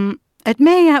 että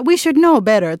we should know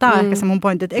better. Tämä on ehkä se mun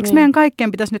pointti. Että eikö meidän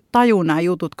kaikkien pitäisi nyt tajua nämä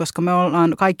jutut, koska me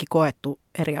ollaan kaikki koettu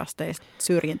eriasteista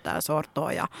syrjintää,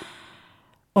 sortoa ja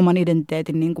oman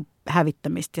identiteetin niinku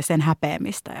hävittämistä ja sen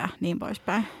häpeämistä ja niin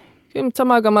poispäin. Kyllä, mutta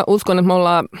samaan aikaan mä uskon, että me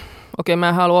ollaan, mä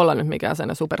en halua olla nyt mikään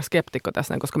sellainen superskeptikko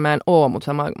tässä, koska mä en ole,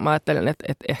 mutta mä ajattelen,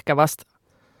 että ehkä vasta,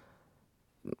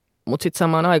 mutta sitten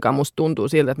samaan aikaan musta tuntuu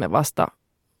siltä, että me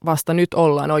vasta nyt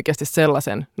ollaan oikeasti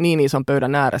sellaisen niin ison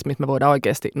pöydän ääressä, missä me voidaan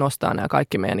oikeasti nostaa nämä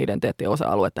kaikki meidän identiteettien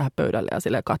osa-alueet tähän pöydälle ja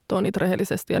silleen katsoa niitä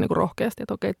rehellisesti ja niin kuin rohkeasti,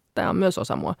 että okei, tämä on myös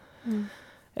osa mua.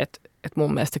 Että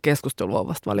mun mielestä se keskustelu on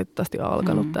vasta valitettavasti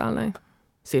alkanut täällä näin.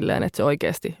 Silleen, että se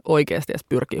oikeasti edes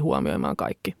pyrkii huomioimaan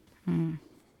kaikki.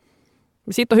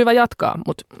 Siitä on hyvä jatkaa,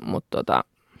 mutta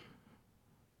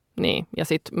niin. Ja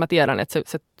sitten mä tiedän, että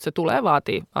se tulee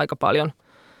vaatii aika paljon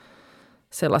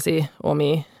sellaisia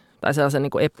omia, tai sellaisen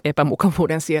niin kuin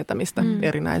epämukavuuden sietämistä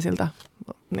erinäisiltä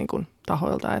niin kuin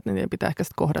tahoilta, että niiden pitää ehkä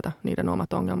sitten kohdata niiden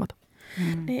omat ongelmat.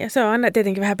 Niin, ja se on aina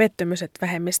tietenkin vähän pettymys, että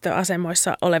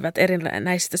vähemmistöasemoissa olevat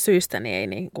erinäisistä syistä niin ei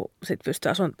niin kuin sit pysty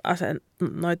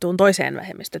asennoitumaan toiseen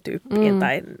vähemmistötyyppiin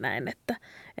tai näin.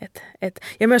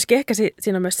 Ja myöskin ehkä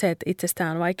siinä on myös se, että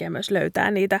itsestään on vaikea myös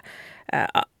löytää niitä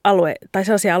tai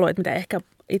sellaisia alueita, mitä ehkä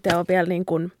itse on vielä niin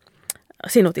kuin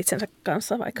sinut itsensä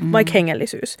kanssa, vaikka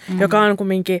hengellisyys, joka on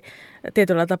kumminkin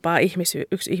tietyllä tapaa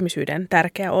yksi ihmisyyden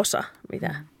tärkeä osa,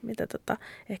 mitä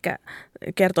ehkä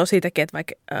kertoo siitäkin, että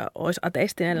vaikka olisi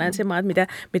ateistinen länsimaa, että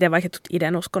miten vaikka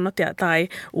idenuskonnot tai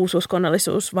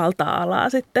uususkonnollisuus valtaa alaa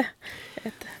sitten.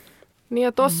 Että. Niin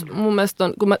ja tossa mun mielestä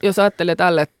on, jos ajattelee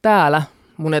tälle, että täällä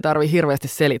mun ei tarvitse hirveästi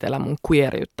selitellä mun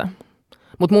queeriyttä.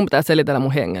 Mutta mun pitää selitellä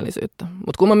mun hengellisyyttä.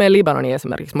 Mutta kun mä menen Libanoniin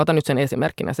esimerkiksi, mä otan nyt sen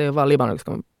esimerkkinä, se ei ole vaan Libanon,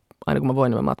 koska aina kun mä voin,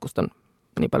 niin mä matkustan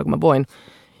niin paljon kuin mä voin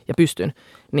ja pystyn.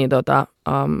 Niin,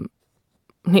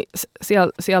 niin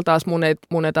siellä taas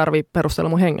mun ei tarvitse perustella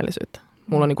mun hengellisyyttä.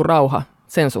 Mulla on niinku rauha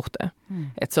sen suhteen.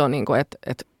 Että se on niinku,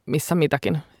 että missä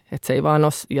mitäkin. Että se ei vaan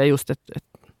ole, ja just, että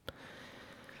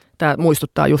tämä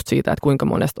muistuttaa just siitä, että kuinka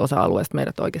monesta osa-alueesta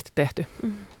meidät on oikeasti tehty.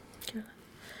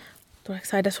 Tuleeko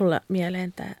Saida sulla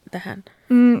mieleen tähän?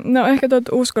 No ehkä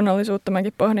uskonnollisuutta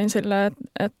mäkin pohdin sillä,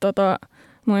 että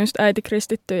mun on just äiti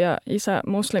kristitty ja isä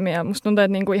muslimi. Ja musta tuntuu,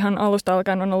 että niinku ihan alusta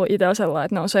alkaen on ollut itsellä sellainen,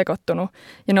 että ne on sekoittunut.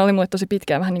 Ja ne oli mulle tosi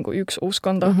pitkään vähän niinku yksi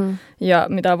uskonto. Ja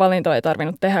mitään valintoa ei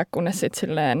tarvinnut tehdä, kunnes sitten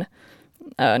silleen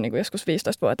niin kuin joskus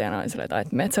 15-vuotiaana oli silleen,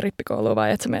 että menet sä rippikouluun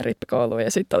vai et sä mene rippikouluun.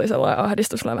 Ja sitten oli sellainen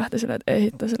ahdistus lähti silleen, että ei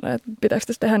hitto silleen, että pitääkö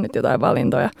tässä tehdä nyt jotain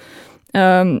valintoja.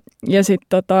 Ja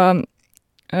sitten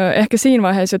ehkä siinä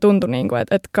vaiheessa jo tuntui, niin kuin,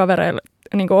 että kavereilla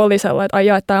niin kuin oli sellainen, että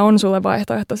aijaa, että tämä on sulle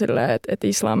vaihtoehto silleen, että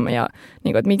islam ja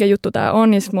niin kuin, että mikä juttu tämä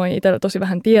on. Ja sitten mulla oli itsellä tosi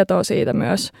vähän tietoa siitä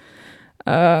myös.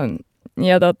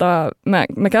 Ja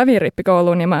mä kävin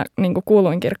rippikouluun ja mä niin kuin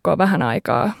kuuluin kirkkoon vähän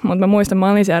aikaa. Mutta mä muistan,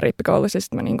 mä olin siellä rippikoulussa ja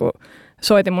sitten mä niin kuin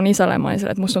soitin mun isälle ja mä olin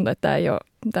silleen, että musta tuntuu, että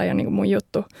tämä ei ole niin kuin mun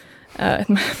juttu.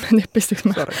 Että mä en tiedä,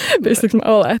 pystyykö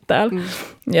mä olemaan täällä.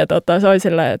 Ja se oli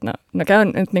silleen, että no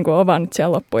käyn nyt niin kuin ovaan nyt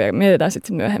siellä loppuun ja mietitään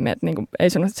sitten myöhemmin, että niin kuin, ei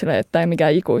sanota silleen, että tämä ei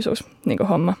mikään ikuisuus niin kuin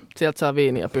homma. Sieltä saa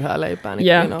viiniä ja pyhää leipää. Niin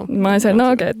ja mä olin silleen,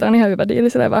 no okei, tämä on ihan hyvä diili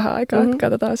silleen vähän aikaa, että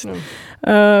katsotaan sitten.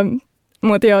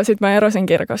 Mutta joo, sitten mä erosin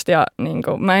kirkosta ja niin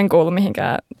kuin, mä en kuulu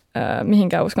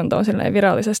mihinkään uskontoon silleen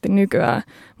virallisesti nykyään,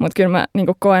 mutta kyllä mä niin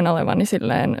kuin koen olevani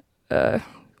silleen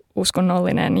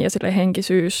uskonnollinen ja silleen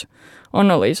henkisyys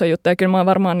on ollut iso juttu. Ja kyllä mä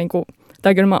varmaan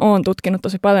kyllä mä oon tutkinut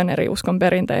tosi paljon eri uskon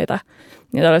perinteitä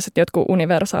ja tällaiset jotkut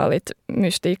universaalit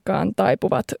mystiikkaan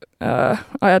taipuvat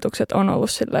ajatukset on ollut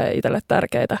silleen itselle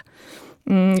tärkeitä.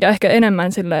 Ja ehkä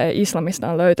enemmän silleen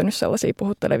islamista on löytynyt sellaisia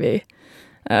puhuttelevia,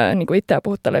 niin kuin itseä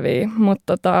puhuttelevia,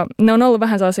 mutta ne on ollut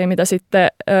vähän sellaisia, mitä sitten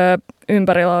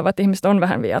ympärillä olevat ihmiset on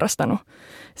vähän vierastanut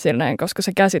silleen, koska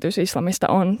se käsitys islamista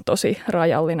on tosi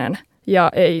rajallinen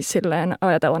ja ei silleen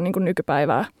ajatella niin kuin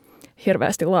nykypäivää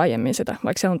hirveästi laajemmin sitä,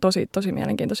 vaikka se on tosi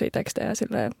mielenkiintoisia tekstejä ja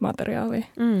silleen materiaalia.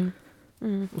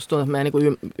 Musta tuntuu, että meidän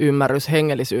niin ymmärrys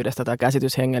hengellisyydestä tai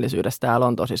käsitys hengellisyydestä täällä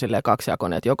on tosi silleen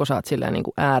kaksijakoinen, että joko sä oot silleen niin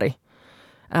kuin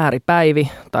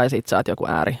ääripäivi tai sit sä oot joku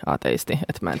ääriateisti.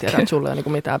 Että mä en tiedä, että sulla ei ole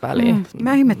niin mitään väliä.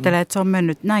 Mä ihmettelen, että se on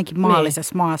mennyt näinkin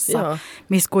maallisessa maassa,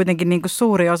 missä kuitenkin niin kuin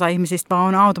suuri osa ihmisistä vaan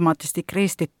on automaattisesti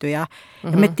kristittyjä.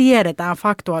 Ja me tiedetään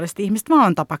faktuaalisesti, ihmiset vaan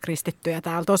on tapa kristittyjä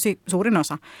täällä, tosi suurin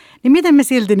osa. Niin miten me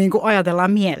silti niin kuin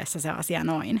ajatellaan mielessä se asia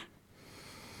noin?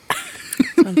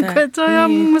 Se on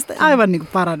ihan mun mielestä aivan niin kuin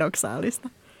paradoksaalista.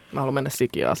 Mä haluan mennä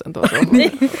sikiöasentoon.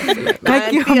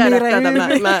 Kaikki on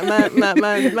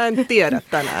mä en tiedä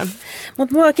tänään.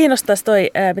 Mutta mua kiinnostaisi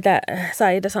toi, mitä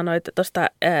Saida sanoit tuosta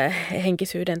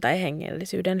henkisyyden tai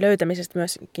hengellisyyden löytämisestä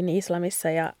myöskin islamissa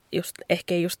ja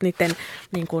ehkä just niiden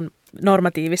niin kuin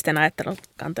normatiivisten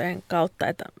ajattelukantojen kautta.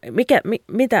 Että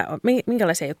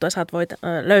minkälaisia juttuja sä oot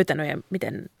löytänyt ja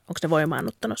onko ne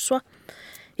voimaannuttanut sua?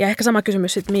 Ja ehkä sama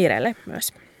kysymys sitten Miireelle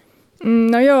myös.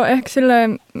 No joo, ehkä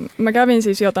silleen, mä kävin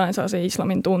siis jotain sellaisia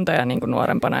islamin tunteja niin kuin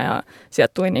nuorempana ja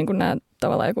sieltä tuli niin kuin nämä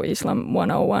tavallaan joku Islam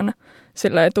 101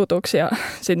 silleen tutuksi ja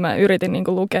sitten mä yritin niin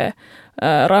kuin lukea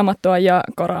Raamattua ja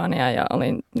Korania ja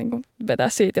olin niin kuin vetää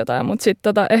siitä jotain, mutta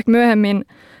sitten ehkä myöhemmin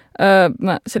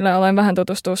mä silleen aloin vähän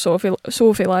tutustua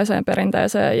suufilaiseen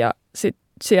perinteeseen ja sitten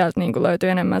sieltä niin kuin löytyi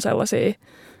enemmän sellaisia,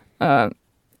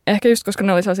 ehkä just koska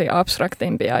ne oli sellaisia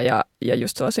abstraktimpia ja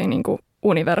just sellaisia niin kuin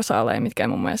universaaleja, mitkä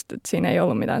mun mielestä, että siinä ei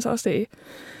ollut mitään sellaisia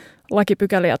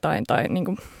lakipykäliä tai niin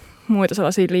kuin muita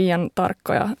sellaisia liian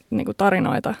tarkkoja niin kuin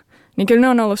tarinoita. Niin kyllä ne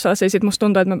on ollut sellaisia, sit musta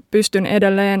tuntuu, että mä pystyn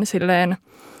edelleen silleen,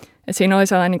 että siinä oli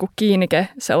sellainen niin kuin kiinnike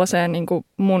sellaiseen niin kuin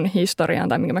mun historiaan,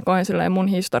 tai minkä mä koen silleen mun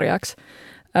historiaksi,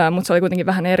 mutta se oli kuitenkin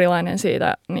vähän erilainen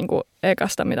siitä niin kuin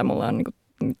ekasta, mitä mulle on, niin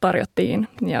kuin tarjottiin.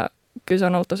 Ja kyllä se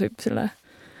on ollut tosi silleen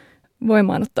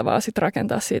voimaannuttavaa sit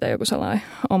rakentaa siitä joku sellainen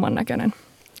oman näköinen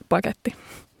paketti.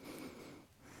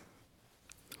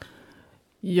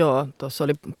 Joo, tuossa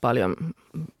oli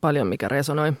paljon mikä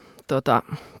resonoi.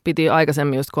 Piti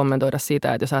aikaisemmin just kommentoida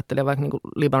sitä, että jos ajattelee vaikka niin kuin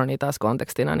Libanonia taas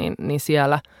kontekstina, niin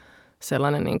siellä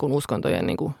sellainen niin kuin uskontojen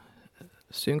niin kuin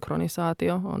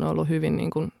synkronisaatio on ollut hyvin niin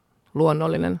kuin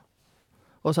luonnollinen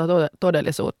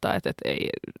todellisuutta.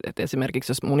 Että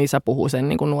esimerkiksi jos mun isä puhuu sen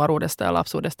niin kuin nuoruudesta ja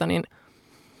lapsuudesta,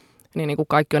 niin kuin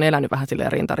kaikki on elänyt vähän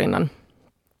silleen rintarinnan.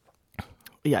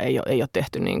 Ja ei ole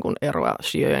tehty niin kuin eroa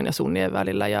shiojen ja sunnien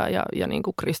välillä ja niin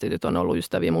kuin kristityt on ollut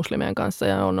ystäviä muslimien kanssa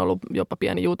ja on ollut jopa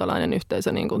pieni juutalainen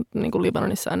yhteisö niin kuin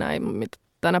Libanonissa ja näin.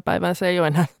 Tänä päivänä se ei ole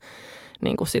enää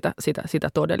niin kuin sitä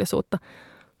todellisuutta.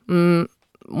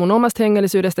 Mun omasta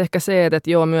hengellisyydestä ehkä se,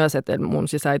 että joo myös, että mun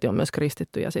sisäiti on myös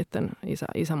kristitty ja sitten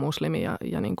isä muslimi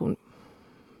ja niin kuin,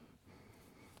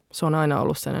 se on aina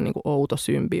ollut sellainen niin kuin outo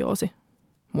symbioosi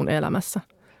mun elämässä,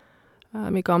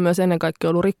 mikä on myös ennen kaikkea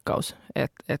ollut rikkaus.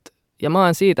 Ja mä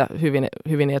oon siitä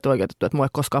hyvin etuoikeutettu, että mua ei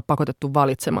koskaan pakotettu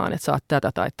valitsemaan, että saat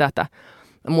tätä tai tätä.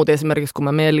 Mutta esimerkiksi kun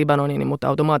mä menen Libanoniin, niin mut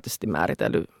automaattisesti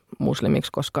määritellyt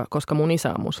muslimiksi, koska mun isä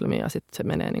on muslimi ja sitten se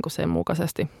menee niin kuin sen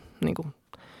mukaisesti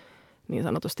niin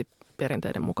sanotusti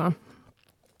perinteiden mukaan.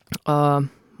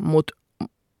 Mutta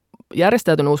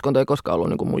järjestäytynyt uskonto ei koskaan ollut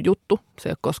niin kuin mun juttu. Se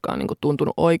ei ole koskaan niin kuin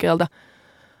tuntunut oikealta.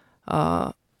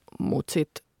 Mutta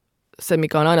sitten se,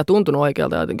 mikä on aina tuntunut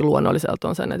oikealta ja jotenkin luonnolliselta,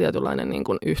 on sen tietynlainen niin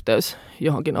kuin yhteys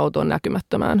johonkin outoon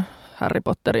näkymättömään Harry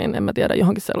Potteriin. En mä tiedä,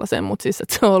 johonkin sellaiseen, mutta siis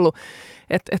että se on ollut,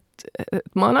 että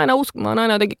mä oon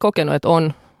aina jotenkin kokenut, että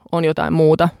on jotain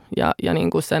muuta ja niin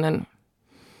kuin sellainen,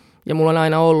 ja mulla on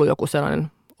aina ollut joku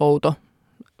sellainen outo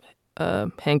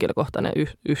henkilökohtainen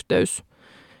yhteys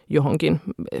johonkin.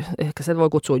 Ehkä se voi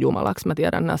kutsua Jumalaksi. Mä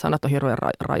tiedän, nämä sanat on hirveän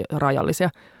rajallisia.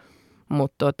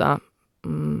 Mutta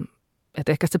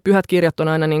että ehkä se pyhät kirjat on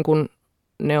aina niin kuin,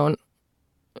 ne on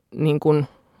niin kuin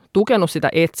tukenut sitä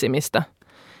etsimistä.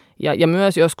 Ja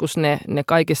myös joskus ne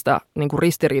kaikista niin kuin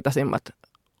ristiriitaisimmat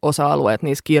osa-alueet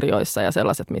niissä kirjoissa ja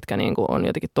sellaiset, mitkä niin kuin on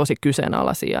jotenkin tosi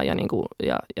kyseenalaisia ja, niin kuin,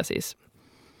 ja siis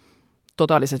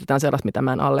totaalisesti jotain sellaista, mitä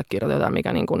mä en allekirjoita,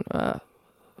 mikä niin kuin,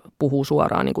 puhuu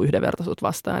suoraan niin kuin yhdenvertaisuutta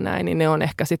vastaan ja näin, niin ne on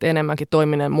ehkä sitten enemmänkin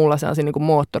toimineet mulla sellaisia niin kuin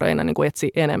moottoreina niin kuin etsiä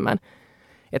enemmän.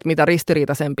 Että mitä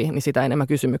ristiriitaisempi, niin sitä enemmän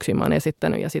kysymyksiä mä oon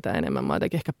esittänyt ja sitä enemmän mä oon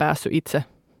jotenkin ehkä päässyt itse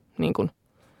niin kuin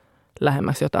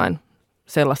lähemmäksi jotain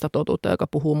sellaista totuutta, joka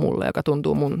puhuu mulle, joka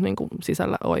tuntuu mun niin kuin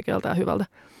sisällä oikealta ja hyvältä.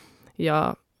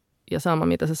 Ja sama,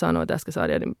 mitä sä sanoit äsken,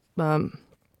 Sadia, niin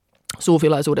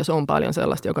suufilaisuudessa on paljon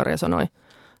sellaista, joka resonoi.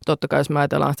 Totta kai, jos mä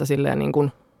ajatellaan sitä silleen niin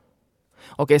kuin,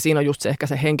 okei, siinä on just se ehkä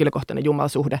se henkilökohtainen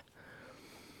jumalasuhde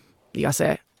ja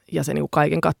se niin kuin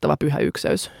kaiken kattava pyhä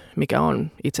ykseys, mikä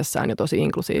on itsessään jo tosi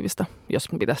inklusiivista, jos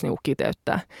pitäisi niin kuin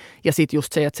kiteyttää. Ja sitten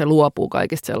just se, että se luopuu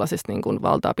kaikista sellaisista niin kuin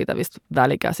valtaa pitävistä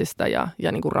välikäsistä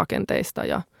ja niin kuin rakenteista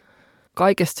ja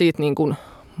kaikesta siitä niin kuin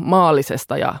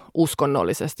maallisesta ja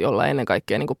uskonnollisesta, jolla ennen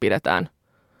kaikkea niin kuin pidetään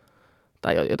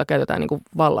tai jota käytetään niin kuin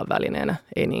vallan välineenä,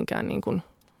 ei niinkään niin kuin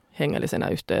hengellisenä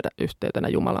yhteytenä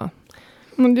Jumalaan.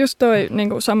 Mutta just toi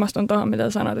niinku samastun tuohon, mitä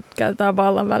sanoit, että käytetään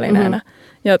vallan välineenä.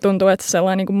 Mm-hmm. Ja tuntuu, että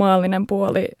sellainen niinku maallinen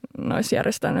puoli noissa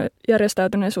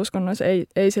järjestäytyneissä uskonnoissa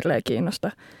ei silleen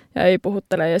kiinnosta ja ei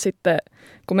puhuttele. Ja sitten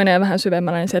kun menee vähän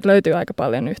syvemmälle, niin sieltä löytyy aika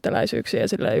paljon yhtäläisyyksiä ja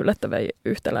silleen yllättäviä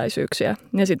yhtäläisyyksiä.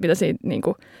 Ja sitten mitä siitä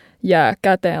niinku jää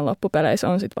käteen loppupeleissä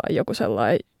on sitten vaan joku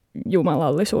sellainen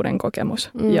jumalallisuuden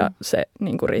kokemus. Ja se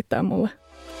niinku riittää mulle.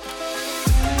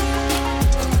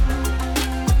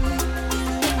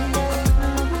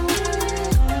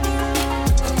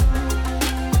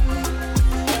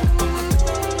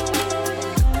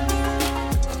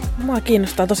 Mua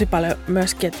kiinnostaa tosi paljon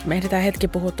myöskin, että me ehditään hetki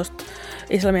puhua tuosta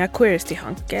Islamia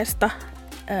Queersty-hankkeesta,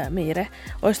 Miire.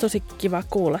 Olisi tosi kiva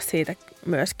kuulla siitä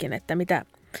myöskin, että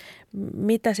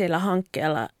mitä siellä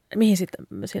hankkeella, mihin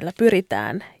sillä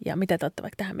pyritään ja mitä te olette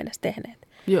vaikka tähän mennessä tehneet.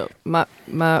 Joo,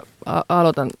 mä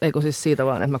aloitan, eikö siis siitä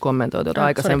vaan, että mä kommentoin tuota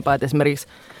aikaisempaa, että esimerkiksi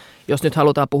jos nyt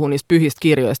halutaan puhua niistä pyhistä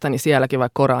kirjoista, niin sielläkin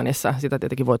vaikka Koranissa sitä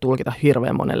tietenkin voi tulkita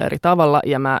hirveän monelle eri tavalla.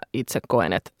 Ja mä itse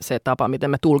koen, että se tapa,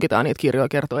 miten me tulkitaan niitä kirjoja,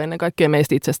 kertoo ennen kaikkea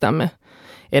meistä itsestämme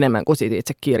enemmän kuin siitä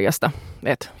itse kirjasta.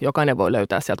 Että jokainen voi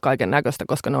löytää sieltä kaiken näköistä,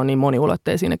 koska ne on niin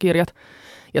moniulotteisia ne kirjat.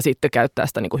 Ja sitten käyttää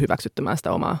sitä niin kuin hyväksyttämään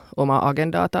sitä omaa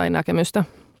agendaa tai näkemystä.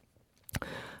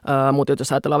 Mutta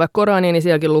jos ajatellaan vaikka Korania, niin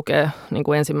sielläkin lukee niin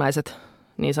kuin ensimmäiset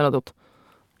niin sanotut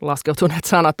laskeutuneet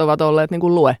sanat ovat olleet niin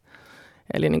kuin lue.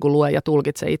 Eli niin kuin lue ja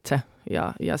tulkitse itse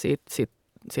ja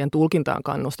siihen tulkintaan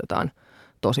kannustetaan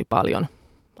tosi paljon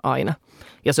aina.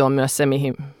 Ja se on myös se,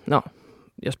 mihin, no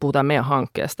jos puhutaan meidän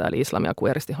hankkeesta, eli Islamia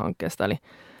Queersty-hankkeesta, eli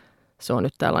se on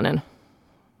nyt tällainen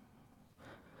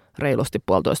reilusti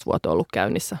 1,5 vuotta ollut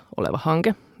käynnissä oleva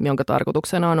hanke, jonka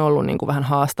tarkoituksena on ollut niin kuin vähän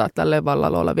haastaa tälleen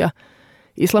vallalla olevia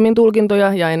islamin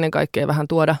tulkintoja ja ennen kaikkea vähän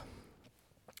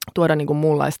tuoda niin kuin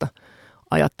muunlaista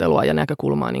ajattelua ja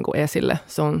näkökulmaa niin kuin esille.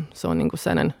 Se on niin kuin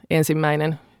sellainen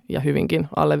ensimmäinen ja hyvinkin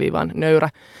alleviivan nöyrä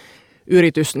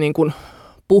yritys niin kuin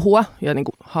puhua ja niin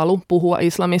kuin halu puhua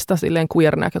islamista silleen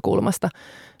queer-näkökulmasta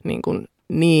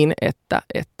niin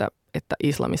että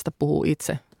islamista puhuu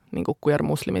itse niin kuin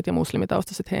queer-muslimit ja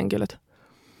muslimitaustaiset henkilöt.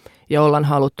 Ja ollaan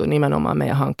haluttu nimenomaan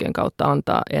meidän hankkeen kautta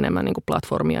antaa enemmän niin kuin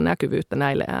platformia ja näkyvyyttä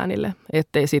näille äänille,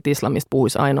 ettei siitä islamista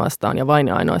puhuisi ainoastaan ja vain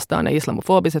ja ainoastaan ne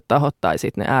islamofobiset tahot tai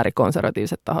sitten ne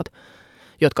äärikonservatiiviset tahot,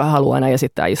 jotka haluaa aina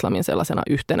esittää islamin sellaisena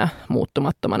yhtenä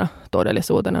muuttumattomana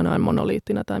todellisuutena, näin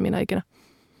monoliittina tai minä ikinä.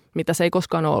 Mitä se ei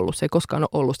koskaan ole ollut. Se ei koskaan ole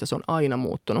ollut, se on aina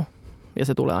muuttunut ja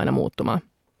se tulee aina muuttumaan.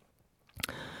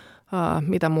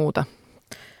 Mitä muuta?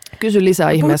 Kysy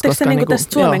lisää ihmeessä. Puhutteko niinku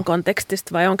tästä Suomen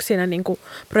kontekstista vai onko siinä niinku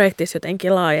projektissa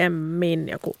jotenkin laajemmin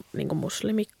joku niinku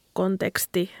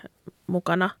muslimikonteksti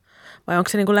mukana? Vai onko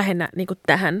se niinku lähinnä niinku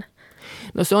tähän?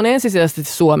 No se on ensisijaisesti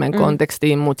Suomen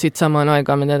kontekstiin, mutta sitten samaan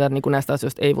aikaan me tätä, niinku näistä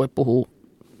asioista ei voi puhua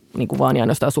niinku vaan ja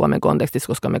ainoastaan Suomen kontekstissa,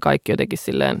 koska me kaikki jotenkin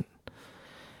silleen,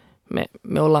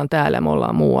 me ollaan täällä ja me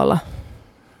ollaan muualla.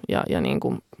 Ja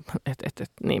niinku,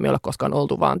 niin me ei ole koskaan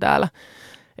oltu vaan täällä.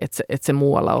 Että se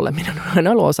muualla oleminen on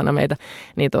aina ollut osana meitä.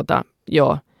 Niin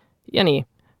joo. Ja niin.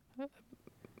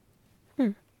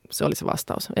 Se oli se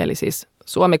vastaus. Eli siis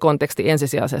Suomi-konteksti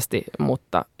ensisijaisesti,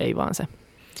 mutta ei vaan se.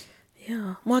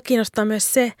 Joo. Mua kiinnostaa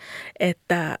myös se,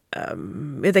 että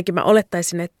jotenkin mä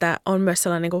olettaisin, että on myös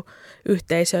sellainen niin kuin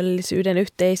yhteisöllisyyden,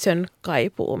 yhteisön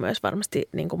kaipuu myös varmasti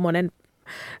niin kuin monen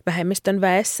vähemmistön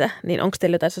väessä. Niin onko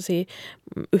teillä jotain sellaisia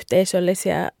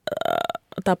yhteisöllisiä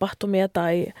tapahtumia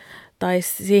tai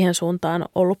siihen suuntaan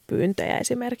ollut pyyntöjä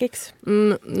esimerkiksi?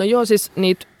 No joo, siis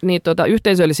niitä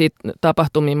yhteisöllisiä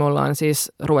tapahtumia me ollaan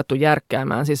siis ruvettu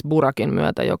järkkäämään siis Burakin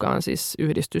myötä, joka on siis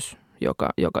yhdistys,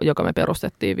 joka me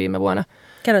perustettiin viime vuonna.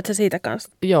 Kerroit sä siitä kanssa?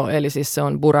 Joo, eli siis se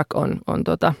on Burak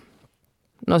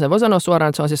no se voi sanoa suoraan,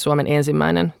 että se on siis Suomen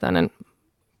ensimmäinen tämmöinen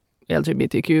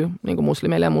LGBTQ, niin kuin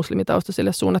muslimeille ja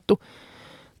muslimitaustaisille suunnattu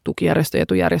tukijärjestö,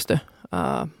 etujärjestö,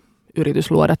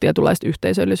 yritys luoda tietynlaista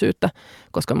yhteisöllisyyttä,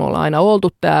 koska me ollaan aina oltu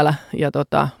täällä,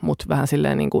 mutta vähän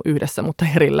silleen niin kuin yhdessä, mutta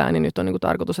erillään, niin nyt on niin kuin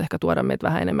tarkoitus ehkä tuoda meitä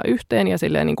vähän enemmän yhteen ja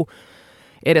silleen niin kuin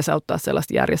edesauttaa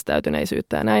sellaista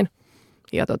järjestäytyneisyyttä ja näin.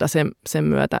 Ja sen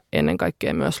myötä ennen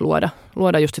kaikkea myös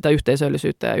luoda just sitä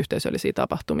yhteisöllisyyttä ja yhteisöllisiä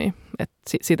tapahtumia. Et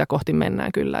sitä kohti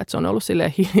mennään kyllä, että se on ollut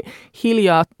silleen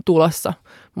hiljaa tulossa,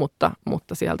 mutta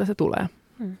sieltä se tulee.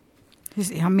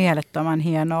 Siis ihan mielettömän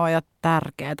hienoa ja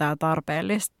tärkeää ja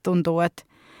tarpeellista. Tuntuu, että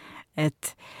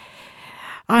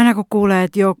aina kun kuulee,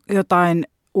 että jotain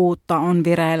uutta on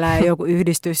vireillä ja joku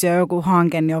yhdistys ja joku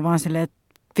hanke, niin on vaan silleen, että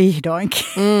vihdoinkin.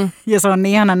 Ja se on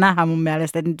niin ihana nähdä mun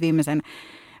mielestä, että nyt viimeisen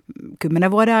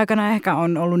 10 vuoden aikana ehkä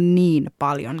on ollut niin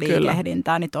paljon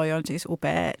liikehdintää, niin toi on siis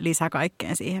upea lisä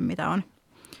kaikkeen siihen, mitä on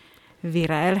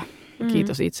vireillä.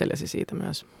 Kiitos itsellesi siitä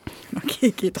myös. No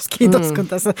kiitos, kun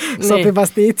tässä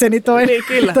sopivasti itseni toin. Niin,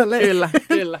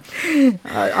 kyllä.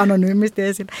 Anonyymisti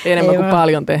esiin. Enemmän kuin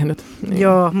paljon tehnyt. Niin.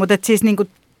 Joo, mutta siis niinku,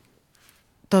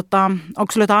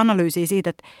 onko sinulla jotain analyysiä siitä,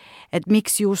 että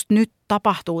miksi just nyt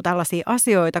tapahtuu tällaisia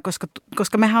asioita,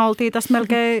 koska mehän oltiin tässä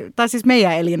melkein, tai siis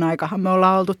meidän elinaikahan me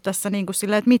ollaan oltu tässä niin kuin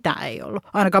silleen, että mitä ei ollut.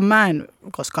 Ainakaan mä en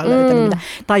koskaan löytänyt mitään.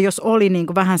 Tai jos oli niin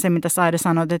kuin vähän se, mitä Saide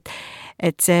sanoit,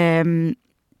 että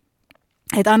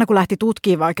aina kun lähti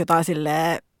tutkimaan vaikka jotain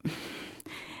silleen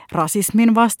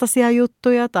rasismin vastaisia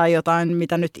juttuja tai jotain,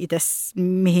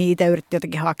 mihin itse yritti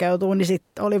jotenkin hakeutua, niin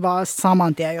sitten oli vaan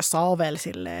saman tien jossain ovella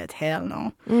silleen, että hell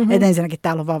no. Että ensinnäkin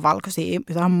täällä on vaan valkoisia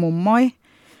jotain mummoi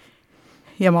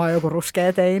ja mä oon joku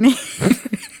ruskea teini.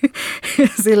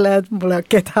 Silleen, että mulla ei ole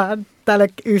ketään täällä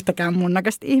yhtäkään mun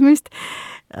näköistä ihmistä.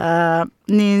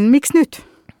 Niin miksi nyt?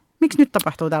 Miksi nyt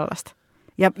tapahtuu tällaista?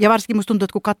 Ja varsinkin musta tuntuu,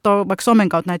 että kun katsoo vaikka somen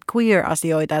kautta näitä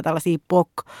queer-asioita ja tällaisia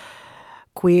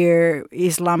queer,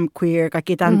 islam queer,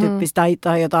 kaikki tämän tyyppistä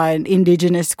tai jotain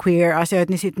indigenous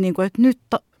queer-asioita, niin sitten niinku, että nyt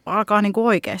alkaa niinku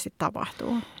oikeasti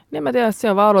tapahtua. Niin mä tiedän, että se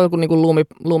on vaan ollut joku niinku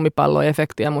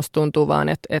lumipalloefekti ja musta tuntuu vaan,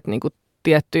 että niinku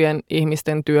tiettyjen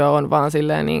ihmisten työ on vaan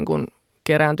silleen niinku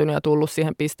kerääntynyt ja tullut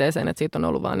siihen pisteeseen, että siitä on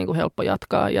ollut vaan niinku helppo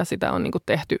jatkaa ja sitä on niinku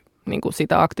tehty, niinku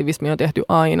sitä aktivismia on tehty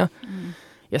aina.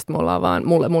 Ja sitten me ollaan vaan,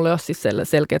 mulle ei ole siis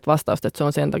selkeät vastausta, että se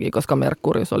on sen takia, koska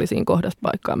Merkurius oli siinä kohdassa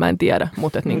paikkaa. Mä en tiedä,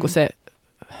 mutta että niinku se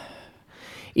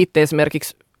itse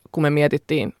esimerkiksi, kun me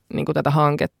mietittiin niinku tätä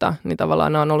hanketta, niin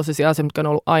tavallaan nämä on ollut sellaisia asioita, mitkä on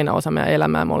ollut aina osa meidän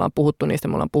elämää. Me ollaan puhuttu niistä,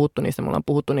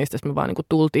 sitten me vaan niinku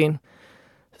tultiin.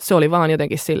 Se oli vaan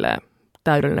jotenkin silleen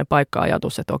täydellinen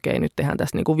paikka-ajatus, että okei, nyt tehdään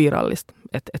tässä niinku virallista.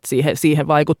 Että siihen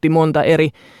vaikutti monta eri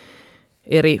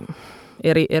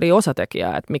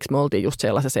osatekijää, että miksi me oltiin just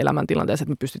sellaisessa elämäntilanteessa,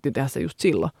 että me pystyttiin tehdä se just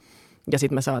silloin. Ja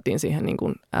sitten me saatiin siihen niin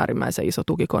kuin äärimmäisen iso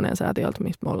tukikoneen säätiöltä,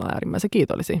 mistä me ollaan äärimmäisen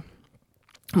kiitollisia.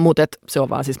 Mutta se on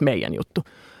vaan siis meidän juttu.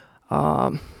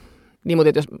 Niin,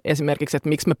 mutta jos esimerkiksi, että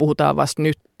miksi me puhutaan vasta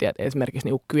nyt, esimerkiksi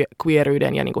niin kuin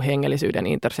queeryyden ja niin kuin hengellisyyden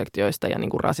intersektioista ja niin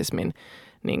kuin rasismin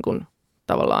niin kuin,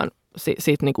 tavallaan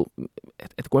siitä, niin kuin,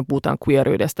 että kun me puhutaan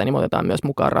queeryydestä, niin me otetaan myös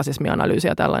mukaan rasismianalyysi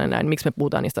ja tällainen näin. Miksi me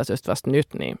puhutaan niistä asioista vasta nyt,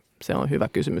 niin se on hyvä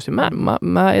kysymys.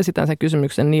 Mä esitän sen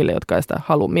kysymyksen niille, jotka ei sitä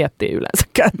halua miettiä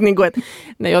yleensäkään. Niin kuin, että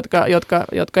ne,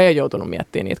 jotka ei joutunut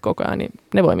miettimään niitä koko ajan, niin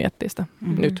ne voi miettiä sitä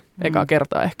nyt, ekaa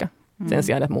kertaa ehkä. Sen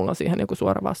sijaan, että mulla on siihen joku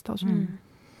suora vastaus.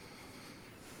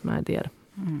 Mä en tiedä.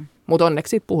 Mutta onneksi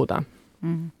siitä puhutaan.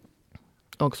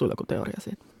 Onko sulla joku teoria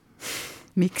siitä?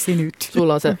 Miksi nyt?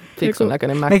 Sulla on se fiksun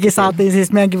näköinen mäkki. Mekin saatiin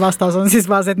siis, meidänkin vastaus on siis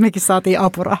vaan se, että mekin saatiin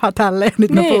apurahaa tälleen.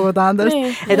 Nyt me puhutaan tästä.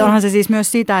 Että onhan se siis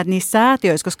myös sitä, että niissä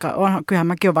säätiöissä, koska kyllähän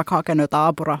mäkin olen vaikka hakenut jotain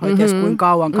apurahoja, kuin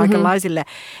kauan kaikenlaisille.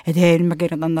 Että hei, nyt mä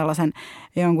kirjoitan tällaisen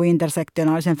jonkun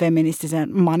intersektionaalisen feministisen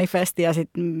manifestin ja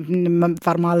sitten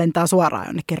varmaan lentää suoraan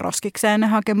jonnekin roskikseen ne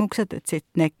hakemukset. Että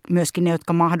sitten myöskin ne,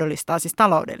 jotka mahdollistaa siis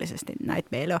taloudellisesti näitä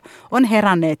meille on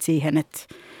heränneet siihen, että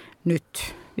nyt...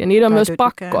 Ja niitä on myös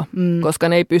pakko, koska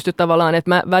ne ei pysty tavallaan,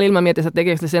 että välillä mä mietin, että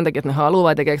tekeekö ne sen takia, että ne haluaa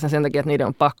vai tekeekö ne sen takia, että niiden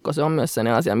on pakko. Se on myös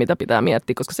sellainen asia, mitä pitää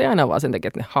miettiä, koska se ei aina vaan sen takia,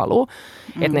 että ne haluaa.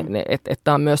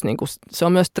 Että on myös, niinku, se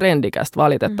on myös trendikästä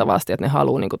valitettavasti, että ne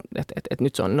haluaa, niinku, että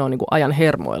nyt ne on niinku ajan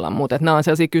hermoilla. Mutta nämä on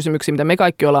sellaisia kysymyksiä, mitä me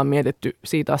kaikki ollaan mietitty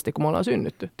siitä asti, kun me ollaan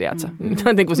synnytty, tiedätkö?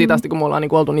 Niinku siitä asti, kun me ollaan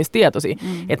niinku oltu niistä tietoisia.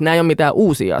 Että nämä ei ole mitään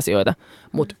uusia asioita,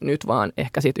 mutta nyt vaan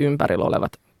ehkä siitä ympärillä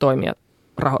olevat toimijat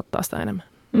rahoittaa sitä enemmän.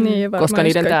 Niin, koska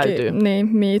niiden täytyy. Niin,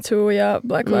 Me Too ja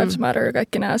Black Lives Matter,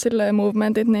 kaikki nämä silleen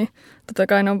movementit, niin totta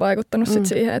kai ne on vaikuttanut sit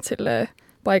siihen, että silleen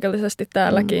paikallisesti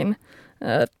täälläkin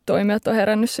toimijat on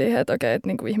herännyt siihen, että okei, että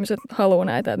niinku ihmiset haluaa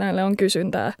näitä, että näille on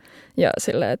kysyntää ja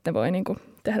silleen, että ne voi niinku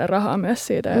tehdä rahaa myös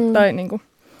siitä. Tai niinku,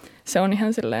 se on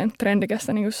ihan silleen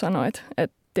trendikästä, niin kuin sanoit,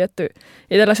 että tietty,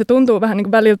 itsellä se tuntuu vähän niin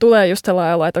kuin välillä tulee just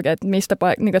sellainen olo, että okei, että mistä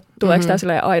niin kuin, tuleeko tämä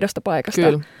silleen aidosta paikasta.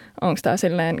 Kyllä. Onko tämä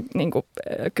silleen, niin kuin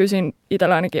kysin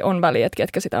itsellä ainakin on väliä, että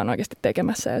ketkä sitä on oikeasti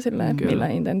tekemässä ja silleen millä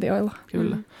intentioilla.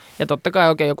 Kyllä. Ja totta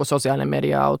kai joku sosiaalinen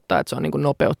media auttaa, että se on niin kuin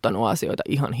nopeuttanut asioita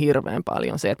ihan hirveän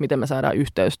paljon. Se, että miten me saadaan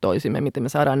yhteys toisimme, miten me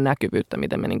saadaan näkyvyyttä,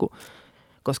 miten me niin kuin,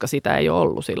 koska sitä ei ole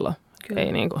ollut silloin. Kyllä.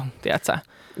 Ei niin kuin, tiedätkö?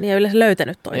 Niin, ei yleensä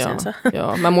löytänyt toisensa.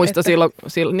 Joo, mä muistan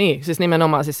silloin, niin, siis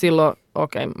nimenomaan, siis silloin,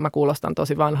 mä kuulostan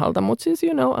tosi vanhalta, mutta siis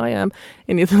you know I am.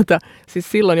 Ja niin,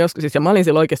 siis silloin joskus, siis, ja mä olin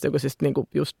silloin oikeasti joku siis niinku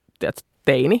just, tiedätkö,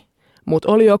 teini,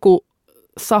 mutta oli joku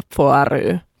Sappho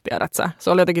ry, tiedätkö? Se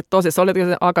oli jotenkin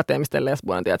se akateemisten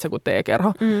lesboinen, tiedätkö, joku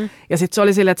T-kerho. Ja sitten se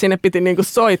oli silleen, että sinne piti niinku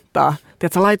soittaa,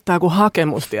 tiedätkö, laittaa joku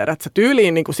hakemus, tiedätkö,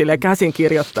 tyyliin niinku silleen käsin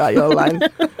kirjoittaa jollain.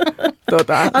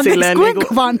 Anteeksi, kuinka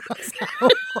vanha sä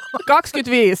oot?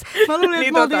 25. Mä luulin,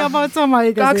 että me oltiin about sama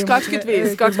ikäisiä.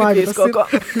 25 koko.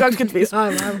 25.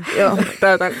 Aivan. Joo,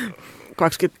 täytän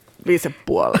 25,5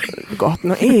 kohta.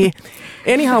 No ei.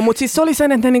 Anyhow, mutta siis se oli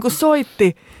sen, että ne niinku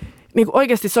soitti. Niinku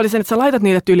oikeasti se oli sen, että sä laitat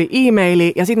niille tyyli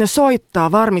e-maili ja sitten ne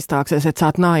soittaa varmistaaksesi, että sä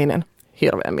oot nainen.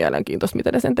 Hirveän mielenkiintoista,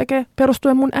 mitä ne sen tekee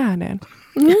perustuen mun ääneen.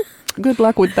 Good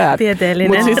luck with that.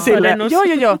 Tieteellinen todennus.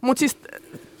 Joo. Mutta siis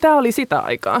tää oli sitä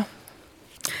aikaa.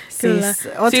 Kyllä.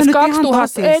 Siis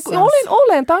 2000,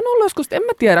 olen. Tämä on ollut joskus, en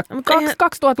mä tiedä,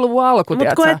 2000-luvun alku,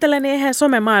 mutta kun ajattelen, niin eihän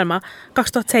somemaailma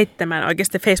 2007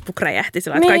 oikeasti Facebook räjähti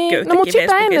sillä, että kaikki yhtäkkiä mutta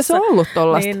sitä ennen se on ollut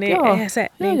tollaista. Niin, eihän se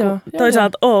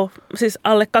toisaalta ole, siis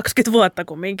alle 20 vuotta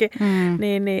kumminkin,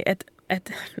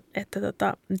 että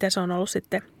miten se on ollut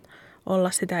sitten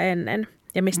olla sitä ennen.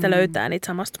 Ja mistä löytää niitä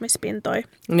samastumispintoja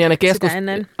ja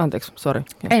ne Anteeksi, sori.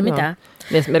 Ei mitään.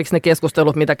 Esimerkiksi ne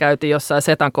keskustelut, mitä käytiin jossain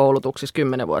SETAn koulutuksissa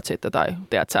 10 vuotta sitten. Tai,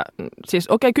 tiedätkö, siis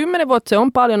 10 vuotta se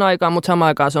on paljon aikaa, mutta samaan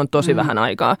aikaan se on tosi vähän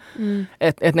aikaa.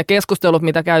 Et ne keskustelut,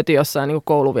 mitä käytiin jossain niin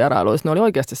kouluvierailuissa, ne oli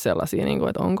oikeasti sellaisia, niin kuin,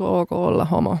 että onko ok olla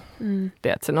homo.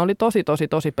 Tiedätkö, ne oli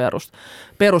tosi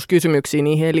peruskysymyksiä.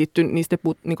 Niihin ei liitty,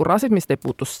 niin rasismista ei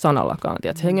puhuttu sanallakaan.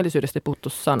 Tiedätkö, hengellisyydestä ei puhuttu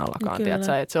sanallakaan.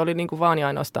 Tiedätkö, että se oli niin kuin vaan ja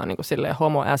ainoastaan niin kuin silleen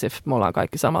homo as if me ollaan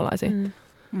kaikki samanlaisia.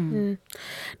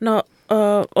 No,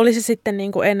 oli se sitten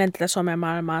niin kuin ennen tätä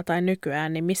somemaailmaa tai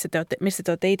nykyään, niin missä te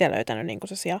olette itse löytänyt niin kuin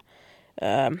sellaisia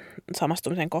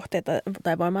samastumisen kohteita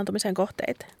tai voimaantumisen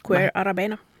kohteita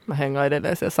queer-arabeina? Mä hengaan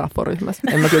edelleen siellä Sappho-ryhmässä.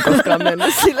 En mä kyllä koskaan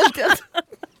mennä sille, tiedätkö?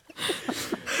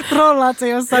 Rollaat se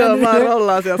jossain? Joo, mä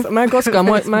rollaan siellä. Mä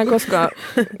en koskaan,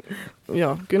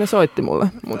 joo, kyllä ne soitti mulle,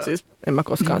 mutta siis en mä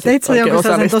koskaan sitten oikein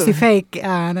osallistunut. Teit sä jonkun tosi feikki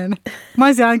äänen? Mä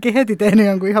olisin ainakin heti tehnyt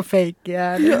jonkun ihan feikki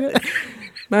äänen.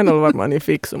 Mä en ollut varmaan niin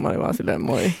fiksu, mä olin vaan silleen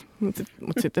moi. Mutta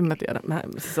sitten en mä tiedä,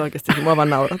 siis oikeasti mua vaan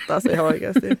naurattaa se ihan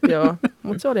oikeasti. Joo,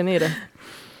 mutta se oli niiden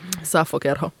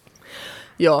Sappho-kerho.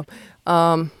 Joo.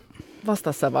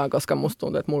 vastaa sä vaan, koska musta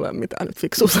tuntuu, että mulla ei ole mitään nyt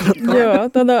fiksua sanottua. Joo,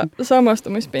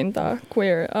 samastumispintaa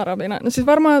queer-arabina. No siis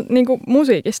varmaan niin kuin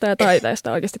musiikista ja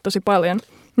taiteesta oikeasti tosi paljon.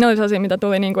 Ne oli sellaisia, mitä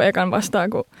tuli niin kuin ekan vastaan,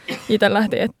 kun itse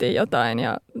lähti etsiä jotain.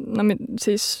 Ja, no,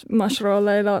 siis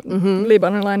Mashrooleilla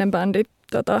libanonilainen bändi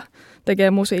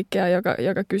tekee musiikkia,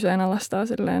 joka kyseenalaistaa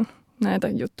silleen näitä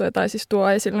juttuja, tai siis tuo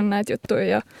esille näitä juttuja.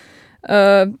 Ja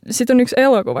sitten on yksi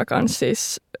elokuva kanssa,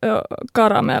 siis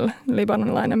Caramel,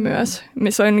 libanonilainen myös,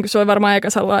 missä oli, niin se oli varmaan eka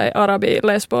sellainen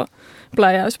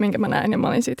arabi-lesbo-pläjäys, minkä mä näin, ja mä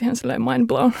olin siitä ihan silleen mind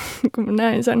blown, kun mä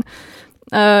näin sen.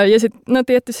 Ja sitten, no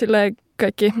tietysti silleen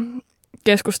kaikki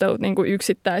keskustelut niin kuin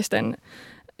yksittäisten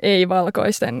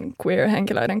ei-valkoisten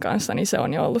queer-henkilöiden kanssa, niin se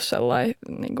on jo ollut sellainen,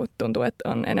 niin kuin tuntuu, että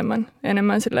on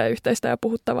enemmän silleen yhteistä ja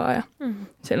puhuttavaa, ja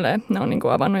silleen ne on niin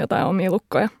kuin avannut jotain omia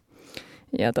lukkoja.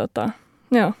 Ja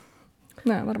joo,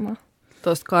 näin varmaan.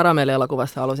 Tuosta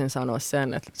Caramel-elokuvasta halusin sanoa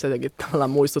sen, että se jotenkin tavallaan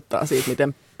muistuttaa siitä,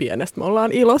 miten pienestä me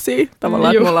ollaan iloisia.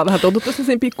 Tavallaan, että me ollaan vähän totuttu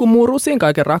sellaisiin pikkumurusiin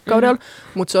kaiken rakkaudella,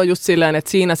 mutta se on just silleen,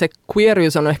 että siinä se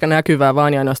queerius on ehkä näkyvää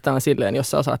vaan ja ainoastaan silleen,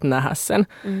 jos sä osaat nähdä sen.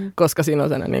 Koska siinä on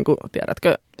sellainen, niin kuin,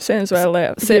 tiedätkö... Sensuelle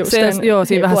ja hiusten. Joo,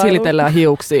 siinä vähän silitellään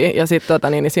hiuksia ja sitten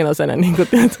niin siinä on sellainen, niin kuin,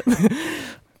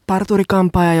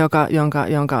 parturikampaaja,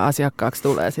 jonka asiakkaaksi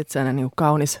tulee sitten sellainen niin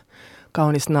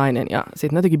kaunis nainen ja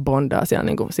sitten ne jotenkin bondaa siellä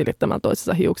niin kuin silittämällä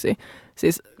toisessa hiuksia.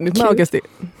 Siis nyt mä oikeasti,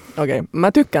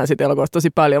 mä tykkään siitä elokuvasta tosi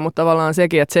paljon, mutta tavallaan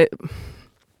sekin, että se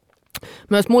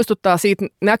myös muistuttaa siitä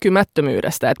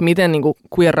näkymättömyydestä, että miten niin kuin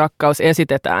queer-rakkaus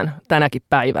esitetään tänäkin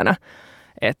päivänä.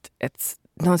 Että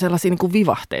ne on sellaisia niin kuin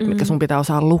vivahteita, mitkä sun pitää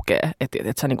osaa lukea,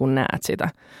 että sä niin kuin näet sitä.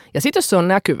 Ja sitten jos se on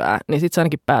näkyvää, niin sitten se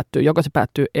ainakin joko se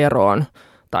päättyy eroon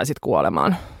tai sitten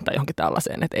kuolemaan tai johonkin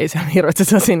tällaiseen. Että ei se hirveästi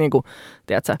sellaisia niin kuin,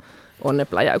 tiedätkö,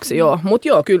 onnepläjäyksiä, joo. Mutta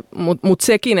joo, kyllä, mut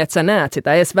sekin, että sä näet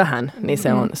sitä edes vähän, niin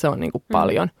se on niinku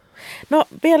paljon. No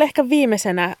vielä ehkä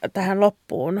viimeisenä tähän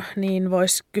loppuun, niin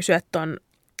voisi kysyä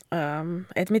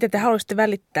että miten te haluaisitte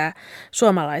välittää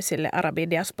suomalaisille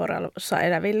arabidiasporassa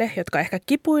eläville, jotka ehkä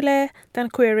kipuilee tämän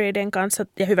queeriden kanssa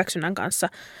ja hyväksynnän kanssa.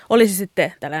 Olisi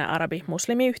sitten tällainen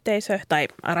arabi-muslimiyhteisö tai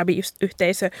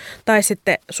arabiyhteisö tai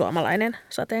sitten suomalainen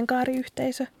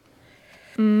sateenkaariyhteisö.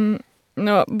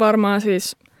 No varmaan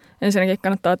siis ensinnäkin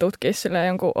kannattaa tutkia silleen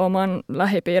jonkun oman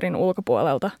lähipiirin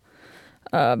ulkopuolelta,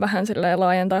 vähän silleen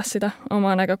laajentaa sitä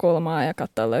omaa näkökulmaa ja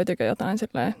katsoa löytyykö jotain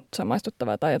silleen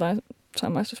samaistuttavaa tai jotain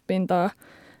samaistuspintaa.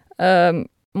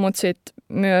 Mutta sitten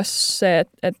myös se,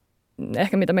 että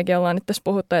ehkä mitä mekin ollaan nyt tässä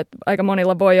puhuttu, että aika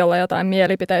monilla voi olla jotain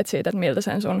mielipiteitä siitä, että miltä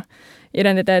sen sun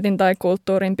identiteetin tai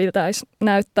kulttuurin pitäisi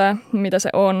näyttää, mitä se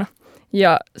on.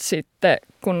 Ja sitten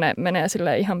kun ne menee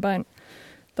silleen ihan päin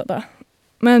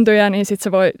mäntyjä, niin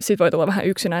sit voi tulla vähän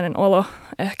yksinäinen olo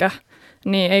ehkä,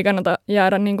 niin ei kannata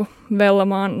jäädä niinku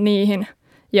vellomaan niihin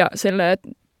ja silleen, että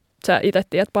sä itse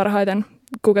tiedät parhaiten,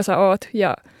 kuka sä oot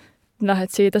ja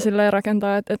lähdet siitä silleen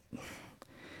rakentaa, että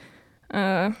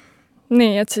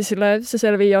se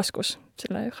selvii joskus,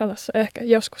 silleen halassa, ehkä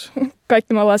joskus.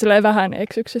 Kaikki me ollaan silleen vähän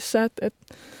eksyksissä,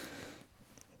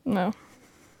 no.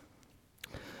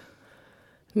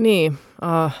 Niin,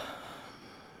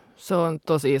 se on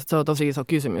tosi iso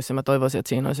kysymys ja mä toivoisin, että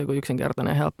siinä olisi joku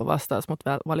yksinkertainen ja helppo vastaus,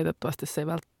 mutta valitettavasti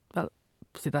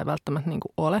sitä ei välttämättä niin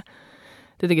kuin ole.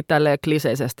 Tietenkin tälleen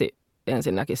kliseisesti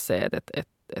ensinnäkin se,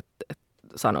 että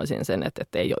sanoisin sen,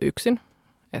 että ei ole yksin.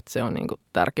 Että se on niin kuin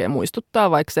tärkeä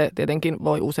muistuttaa, vaikka se tietenkin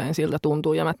voi usein siltä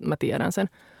tuntua ja mä tiedän sen.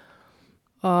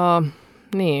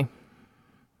 Niin.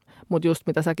 Mutta just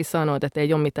mitä säkin sanoit, että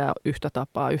ei ole mitään yhtä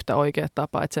tapaa, yhtä oikeaa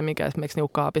tapaa, että se mikä esimerkiksi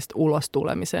niinku kaapista ulos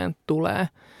tulemiseen tulee,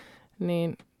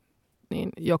 niin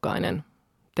jokainen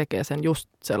tekee sen just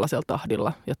sellaisella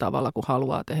tahdilla ja tavalla, kun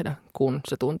haluaa tehdä, kun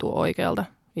se tuntuu oikealta,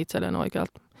 itselleen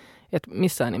oikealta. Että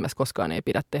missään nimessä koskaan ei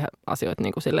pidä tehdä asioita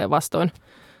niin kuin silleen vastoin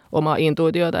omaa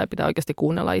intuitiota ja pitää oikeasti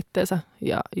kuunnella itseensä.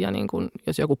 Ja niin kuin,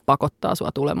 jos joku pakottaa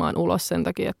sua tulemaan ulos sen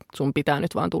takia, että sun pitää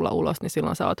nyt vaan tulla ulos, niin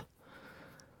silloin sä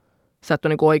et ole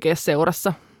niin kuin oikeassa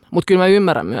seurassa. Mutta kyllä mä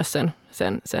ymmärrän myös sen,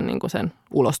 niin kuin sen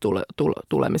ulos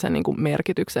tulemisen niin kuin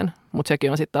merkityksen. Mutta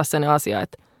sekin on sitten taas sen asia,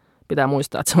 että pitää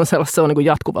muistaa, että se on niin kuin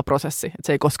jatkuva prosessi. Että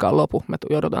se ei koskaan lopu. Me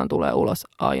joudutaan tulemaan ulos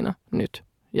aina, nyt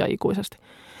ja ikuisesti.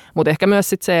 Mutta ehkä myös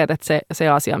sit se, että se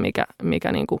asia,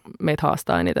 mikä niin kuin meitä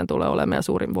haastaa eniten, tulee olemaan meidän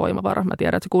suurin voimavara. Mä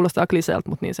tiedän, että se kuulostaa kliseeltä,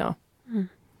 mutta niin se on.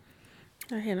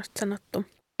 Hienosti sanottu.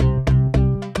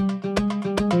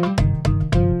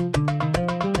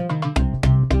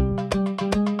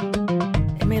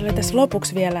 Ja meillä oli tässä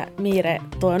lopuksi vielä Miire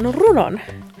tuonut runon.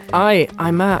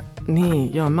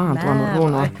 Mä oon tuonut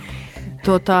runon.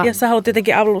 Jos sä haluat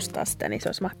jotenkin alustaa sitä, niin se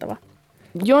olisi mahtavaa.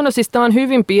 Joo, no siis tää on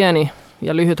hyvin pieni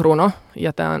ja lyhyt runo.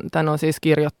 Ja tämän on siis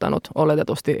kirjoittanut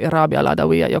oletetusti Rabia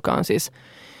al-Adawiya, joka on siis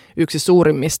yksi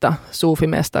suurimmista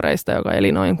suufimestareista, joka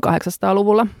eli noin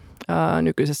 800-luvulla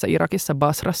nykyisessä Irakissa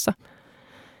Basrassa.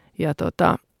 Ja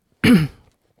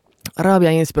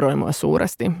Rabia inspiroi mua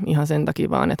suuresti ihan sen takia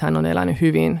vaan, että hän on elänyt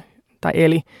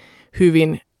eli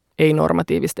hyvin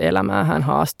ei-normatiivista elämää. Hän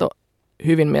haastoi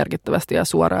hyvin merkittävästi ja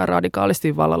suoraan ja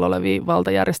radikaalisti vallalla olevia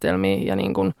valtajärjestelmiä ja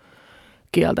niin kuin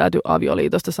kieltäytyi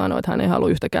avioliitosta, sanoi, että hän ei halua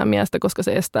yhtäkään miestä, koska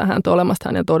se estää häntä olemasta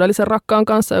hänen todellisen rakkaan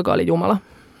kanssa, joka oli Jumala.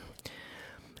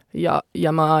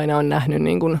 Ja mä aina olen nähnyt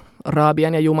niin kuin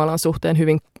Rabian ja Jumalan suhteen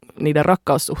niiden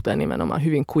rakkaussuhteen nimenomaan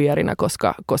hyvin queerinä,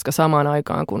 koska samaan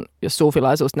aikaan, kun jos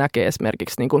suufilaisuus näkee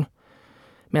esimerkiksi niin kuin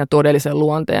meidän todellisen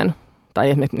luonteen, tai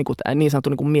esimerkiksi niin sanottu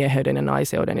niin mieheyden ja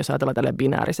naiseuden, jos ajatellaan tälleen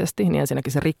binäärisesti, niin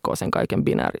ensinnäkin se rikkoo sen kaiken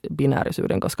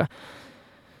binäärisyyden, koska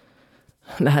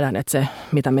nähdään, että se,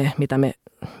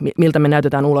 miltä me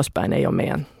näytetään ulospäin, ei ole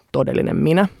meidän todellinen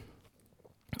minä,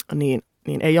 niin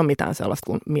ei ole mitään sellaista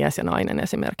kuin mies ja nainen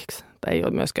esimerkiksi. Tai ei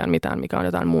ole myöskään mitään, mikä on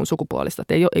jotain muun sukupuolista.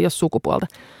 Ei ole sukupuolta.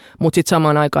 Mutta sitten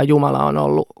samaan aikaan Jumala on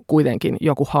ollut kuitenkin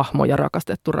joku hahmo ja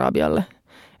rakastettu Rabialle.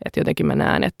 Että jotenkin mä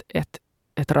näen, että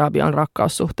Rabia on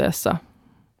rakkaussuhteessa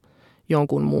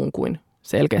jonkun muun kuin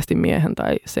selkeästi miehen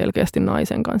tai selkeästi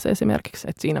naisen kanssa esimerkiksi.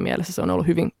 Että siinä mielessä se on ollut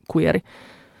hyvin queeri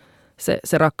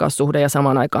se rakkaussuhde ja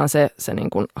samaan aikaan se niin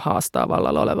kuin haastaa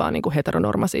vallalla olevaa niin kuin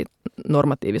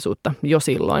heteronormatiivisuutta jo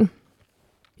silloin.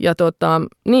 Ja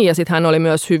ja sitten hän oli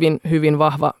myös hyvin, hyvin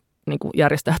vahva niin kuin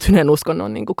järjestäytyneen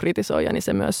uskonnon niin kuin kritisoija, niin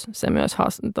se myös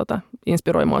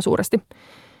inspiroi mua suuresti.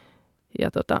 Ja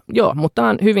mutta tämä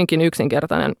on hyvinkin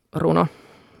yksinkertainen runo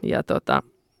ja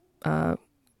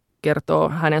kertoo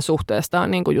hänen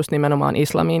suhteestaan niin kuin just nimenomaan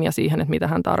islamiin ja siihen, että mitä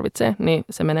hän tarvitsee, niin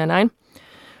se menee näin.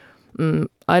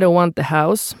 I don't want the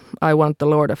house, I want the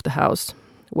Lord of the house.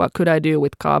 What could I do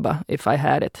with Kaaba if I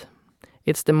had it?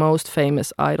 It's the most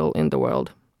famous idol in the world.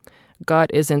 God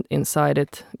isn't inside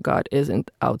it, God isn't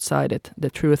outside it. The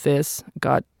truth is,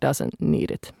 God doesn't need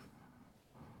it.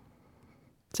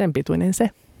 Sen pituinen se,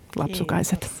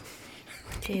 lapsukaiset.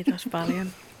 Kiitos paljon.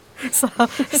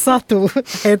 Satu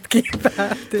hetki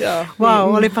päättyi.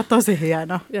 Vau, olipa tosi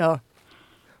hieno. Joo.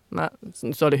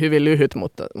 Se oli hyvin lyhyt,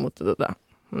 mutta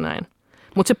näin.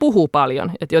 Mutta se puhuu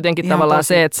paljon. Et jotenkin ihan tavallaan tosi.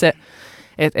 Se, että se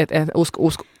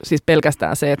siis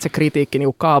pelkästään se, että se kritiikki niin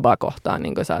kuin Kaabaa kohtaan,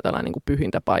 niin kuin jos ajatellaan niin kuin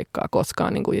pyhintä paikkaa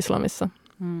koskaan niin kuin islamissa.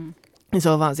 Niin se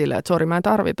on vaan silleen, että sori, mä en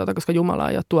tarvitse koska Jumala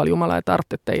ei ole tuolla. Jumala ei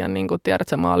tarvitse teidän niin kuin,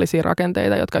 tiedätkö, maallisia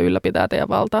rakenteita, jotka ylläpitää teidän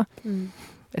valtaa.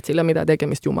 Että sillä ei ole mitään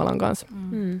tekemistä Jumalan kanssa.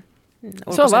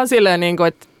 Se on vaan silleen, niin kuin,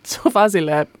 että se on vaan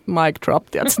silleen mic drop,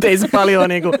 tiedätkö? Ei se paljon,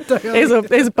 niin kuin,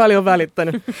 ei se paljon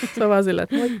välittänyt. Se on vaan silleen,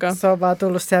 että moikka. Se on vaan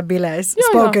tullut siellä bileissä,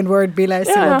 spoken word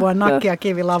bileissä, silleen voi nakkia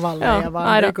kivi lavalle ja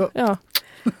vaan niin kuin.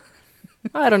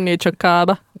 I don't need your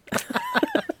Kaaba.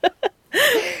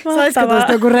 Saisiko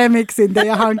tuosta joku remixin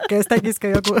teidän hankkeesta? Tekisikö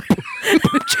joku?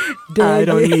 I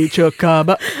don't need your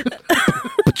Kaaba.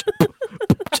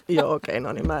 Joo, okei,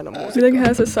 no niin, mä en ole muusikko.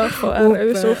 Mitenköhän se Sappho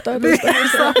ry suhtautuu?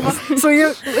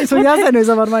 Sun jäsenyys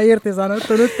on varmaan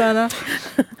irtisanottu nyt tänään.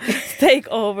 Take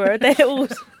over, tee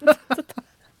uusi.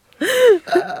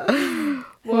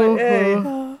 Voi ei.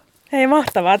 Hei,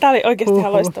 mahtavaa. Tämä oli oikeasti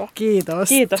ihan loistava. Kiitos.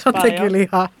 Kiitos paljon.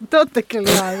 Te ootte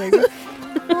kyllä ihan.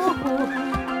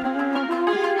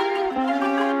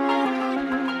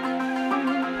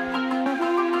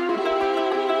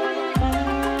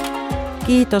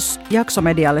 Kiitos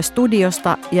Jaksomedialle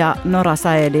studiosta ja Nora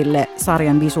Saedille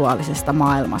sarjan visuaalisesta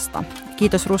maailmasta.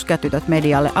 Kiitos Ruskeat tytöt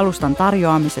medialle alustan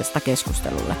tarjoamisesta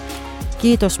keskustelulle.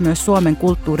 Kiitos myös Suomen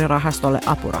kulttuurirahastolle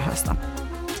apurahasta.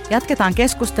 Jatketaan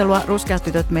keskustelua Ruskeat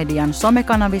tytöt median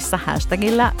somekanavissa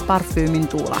hashtagillä parfyymin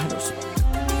tuulahdus.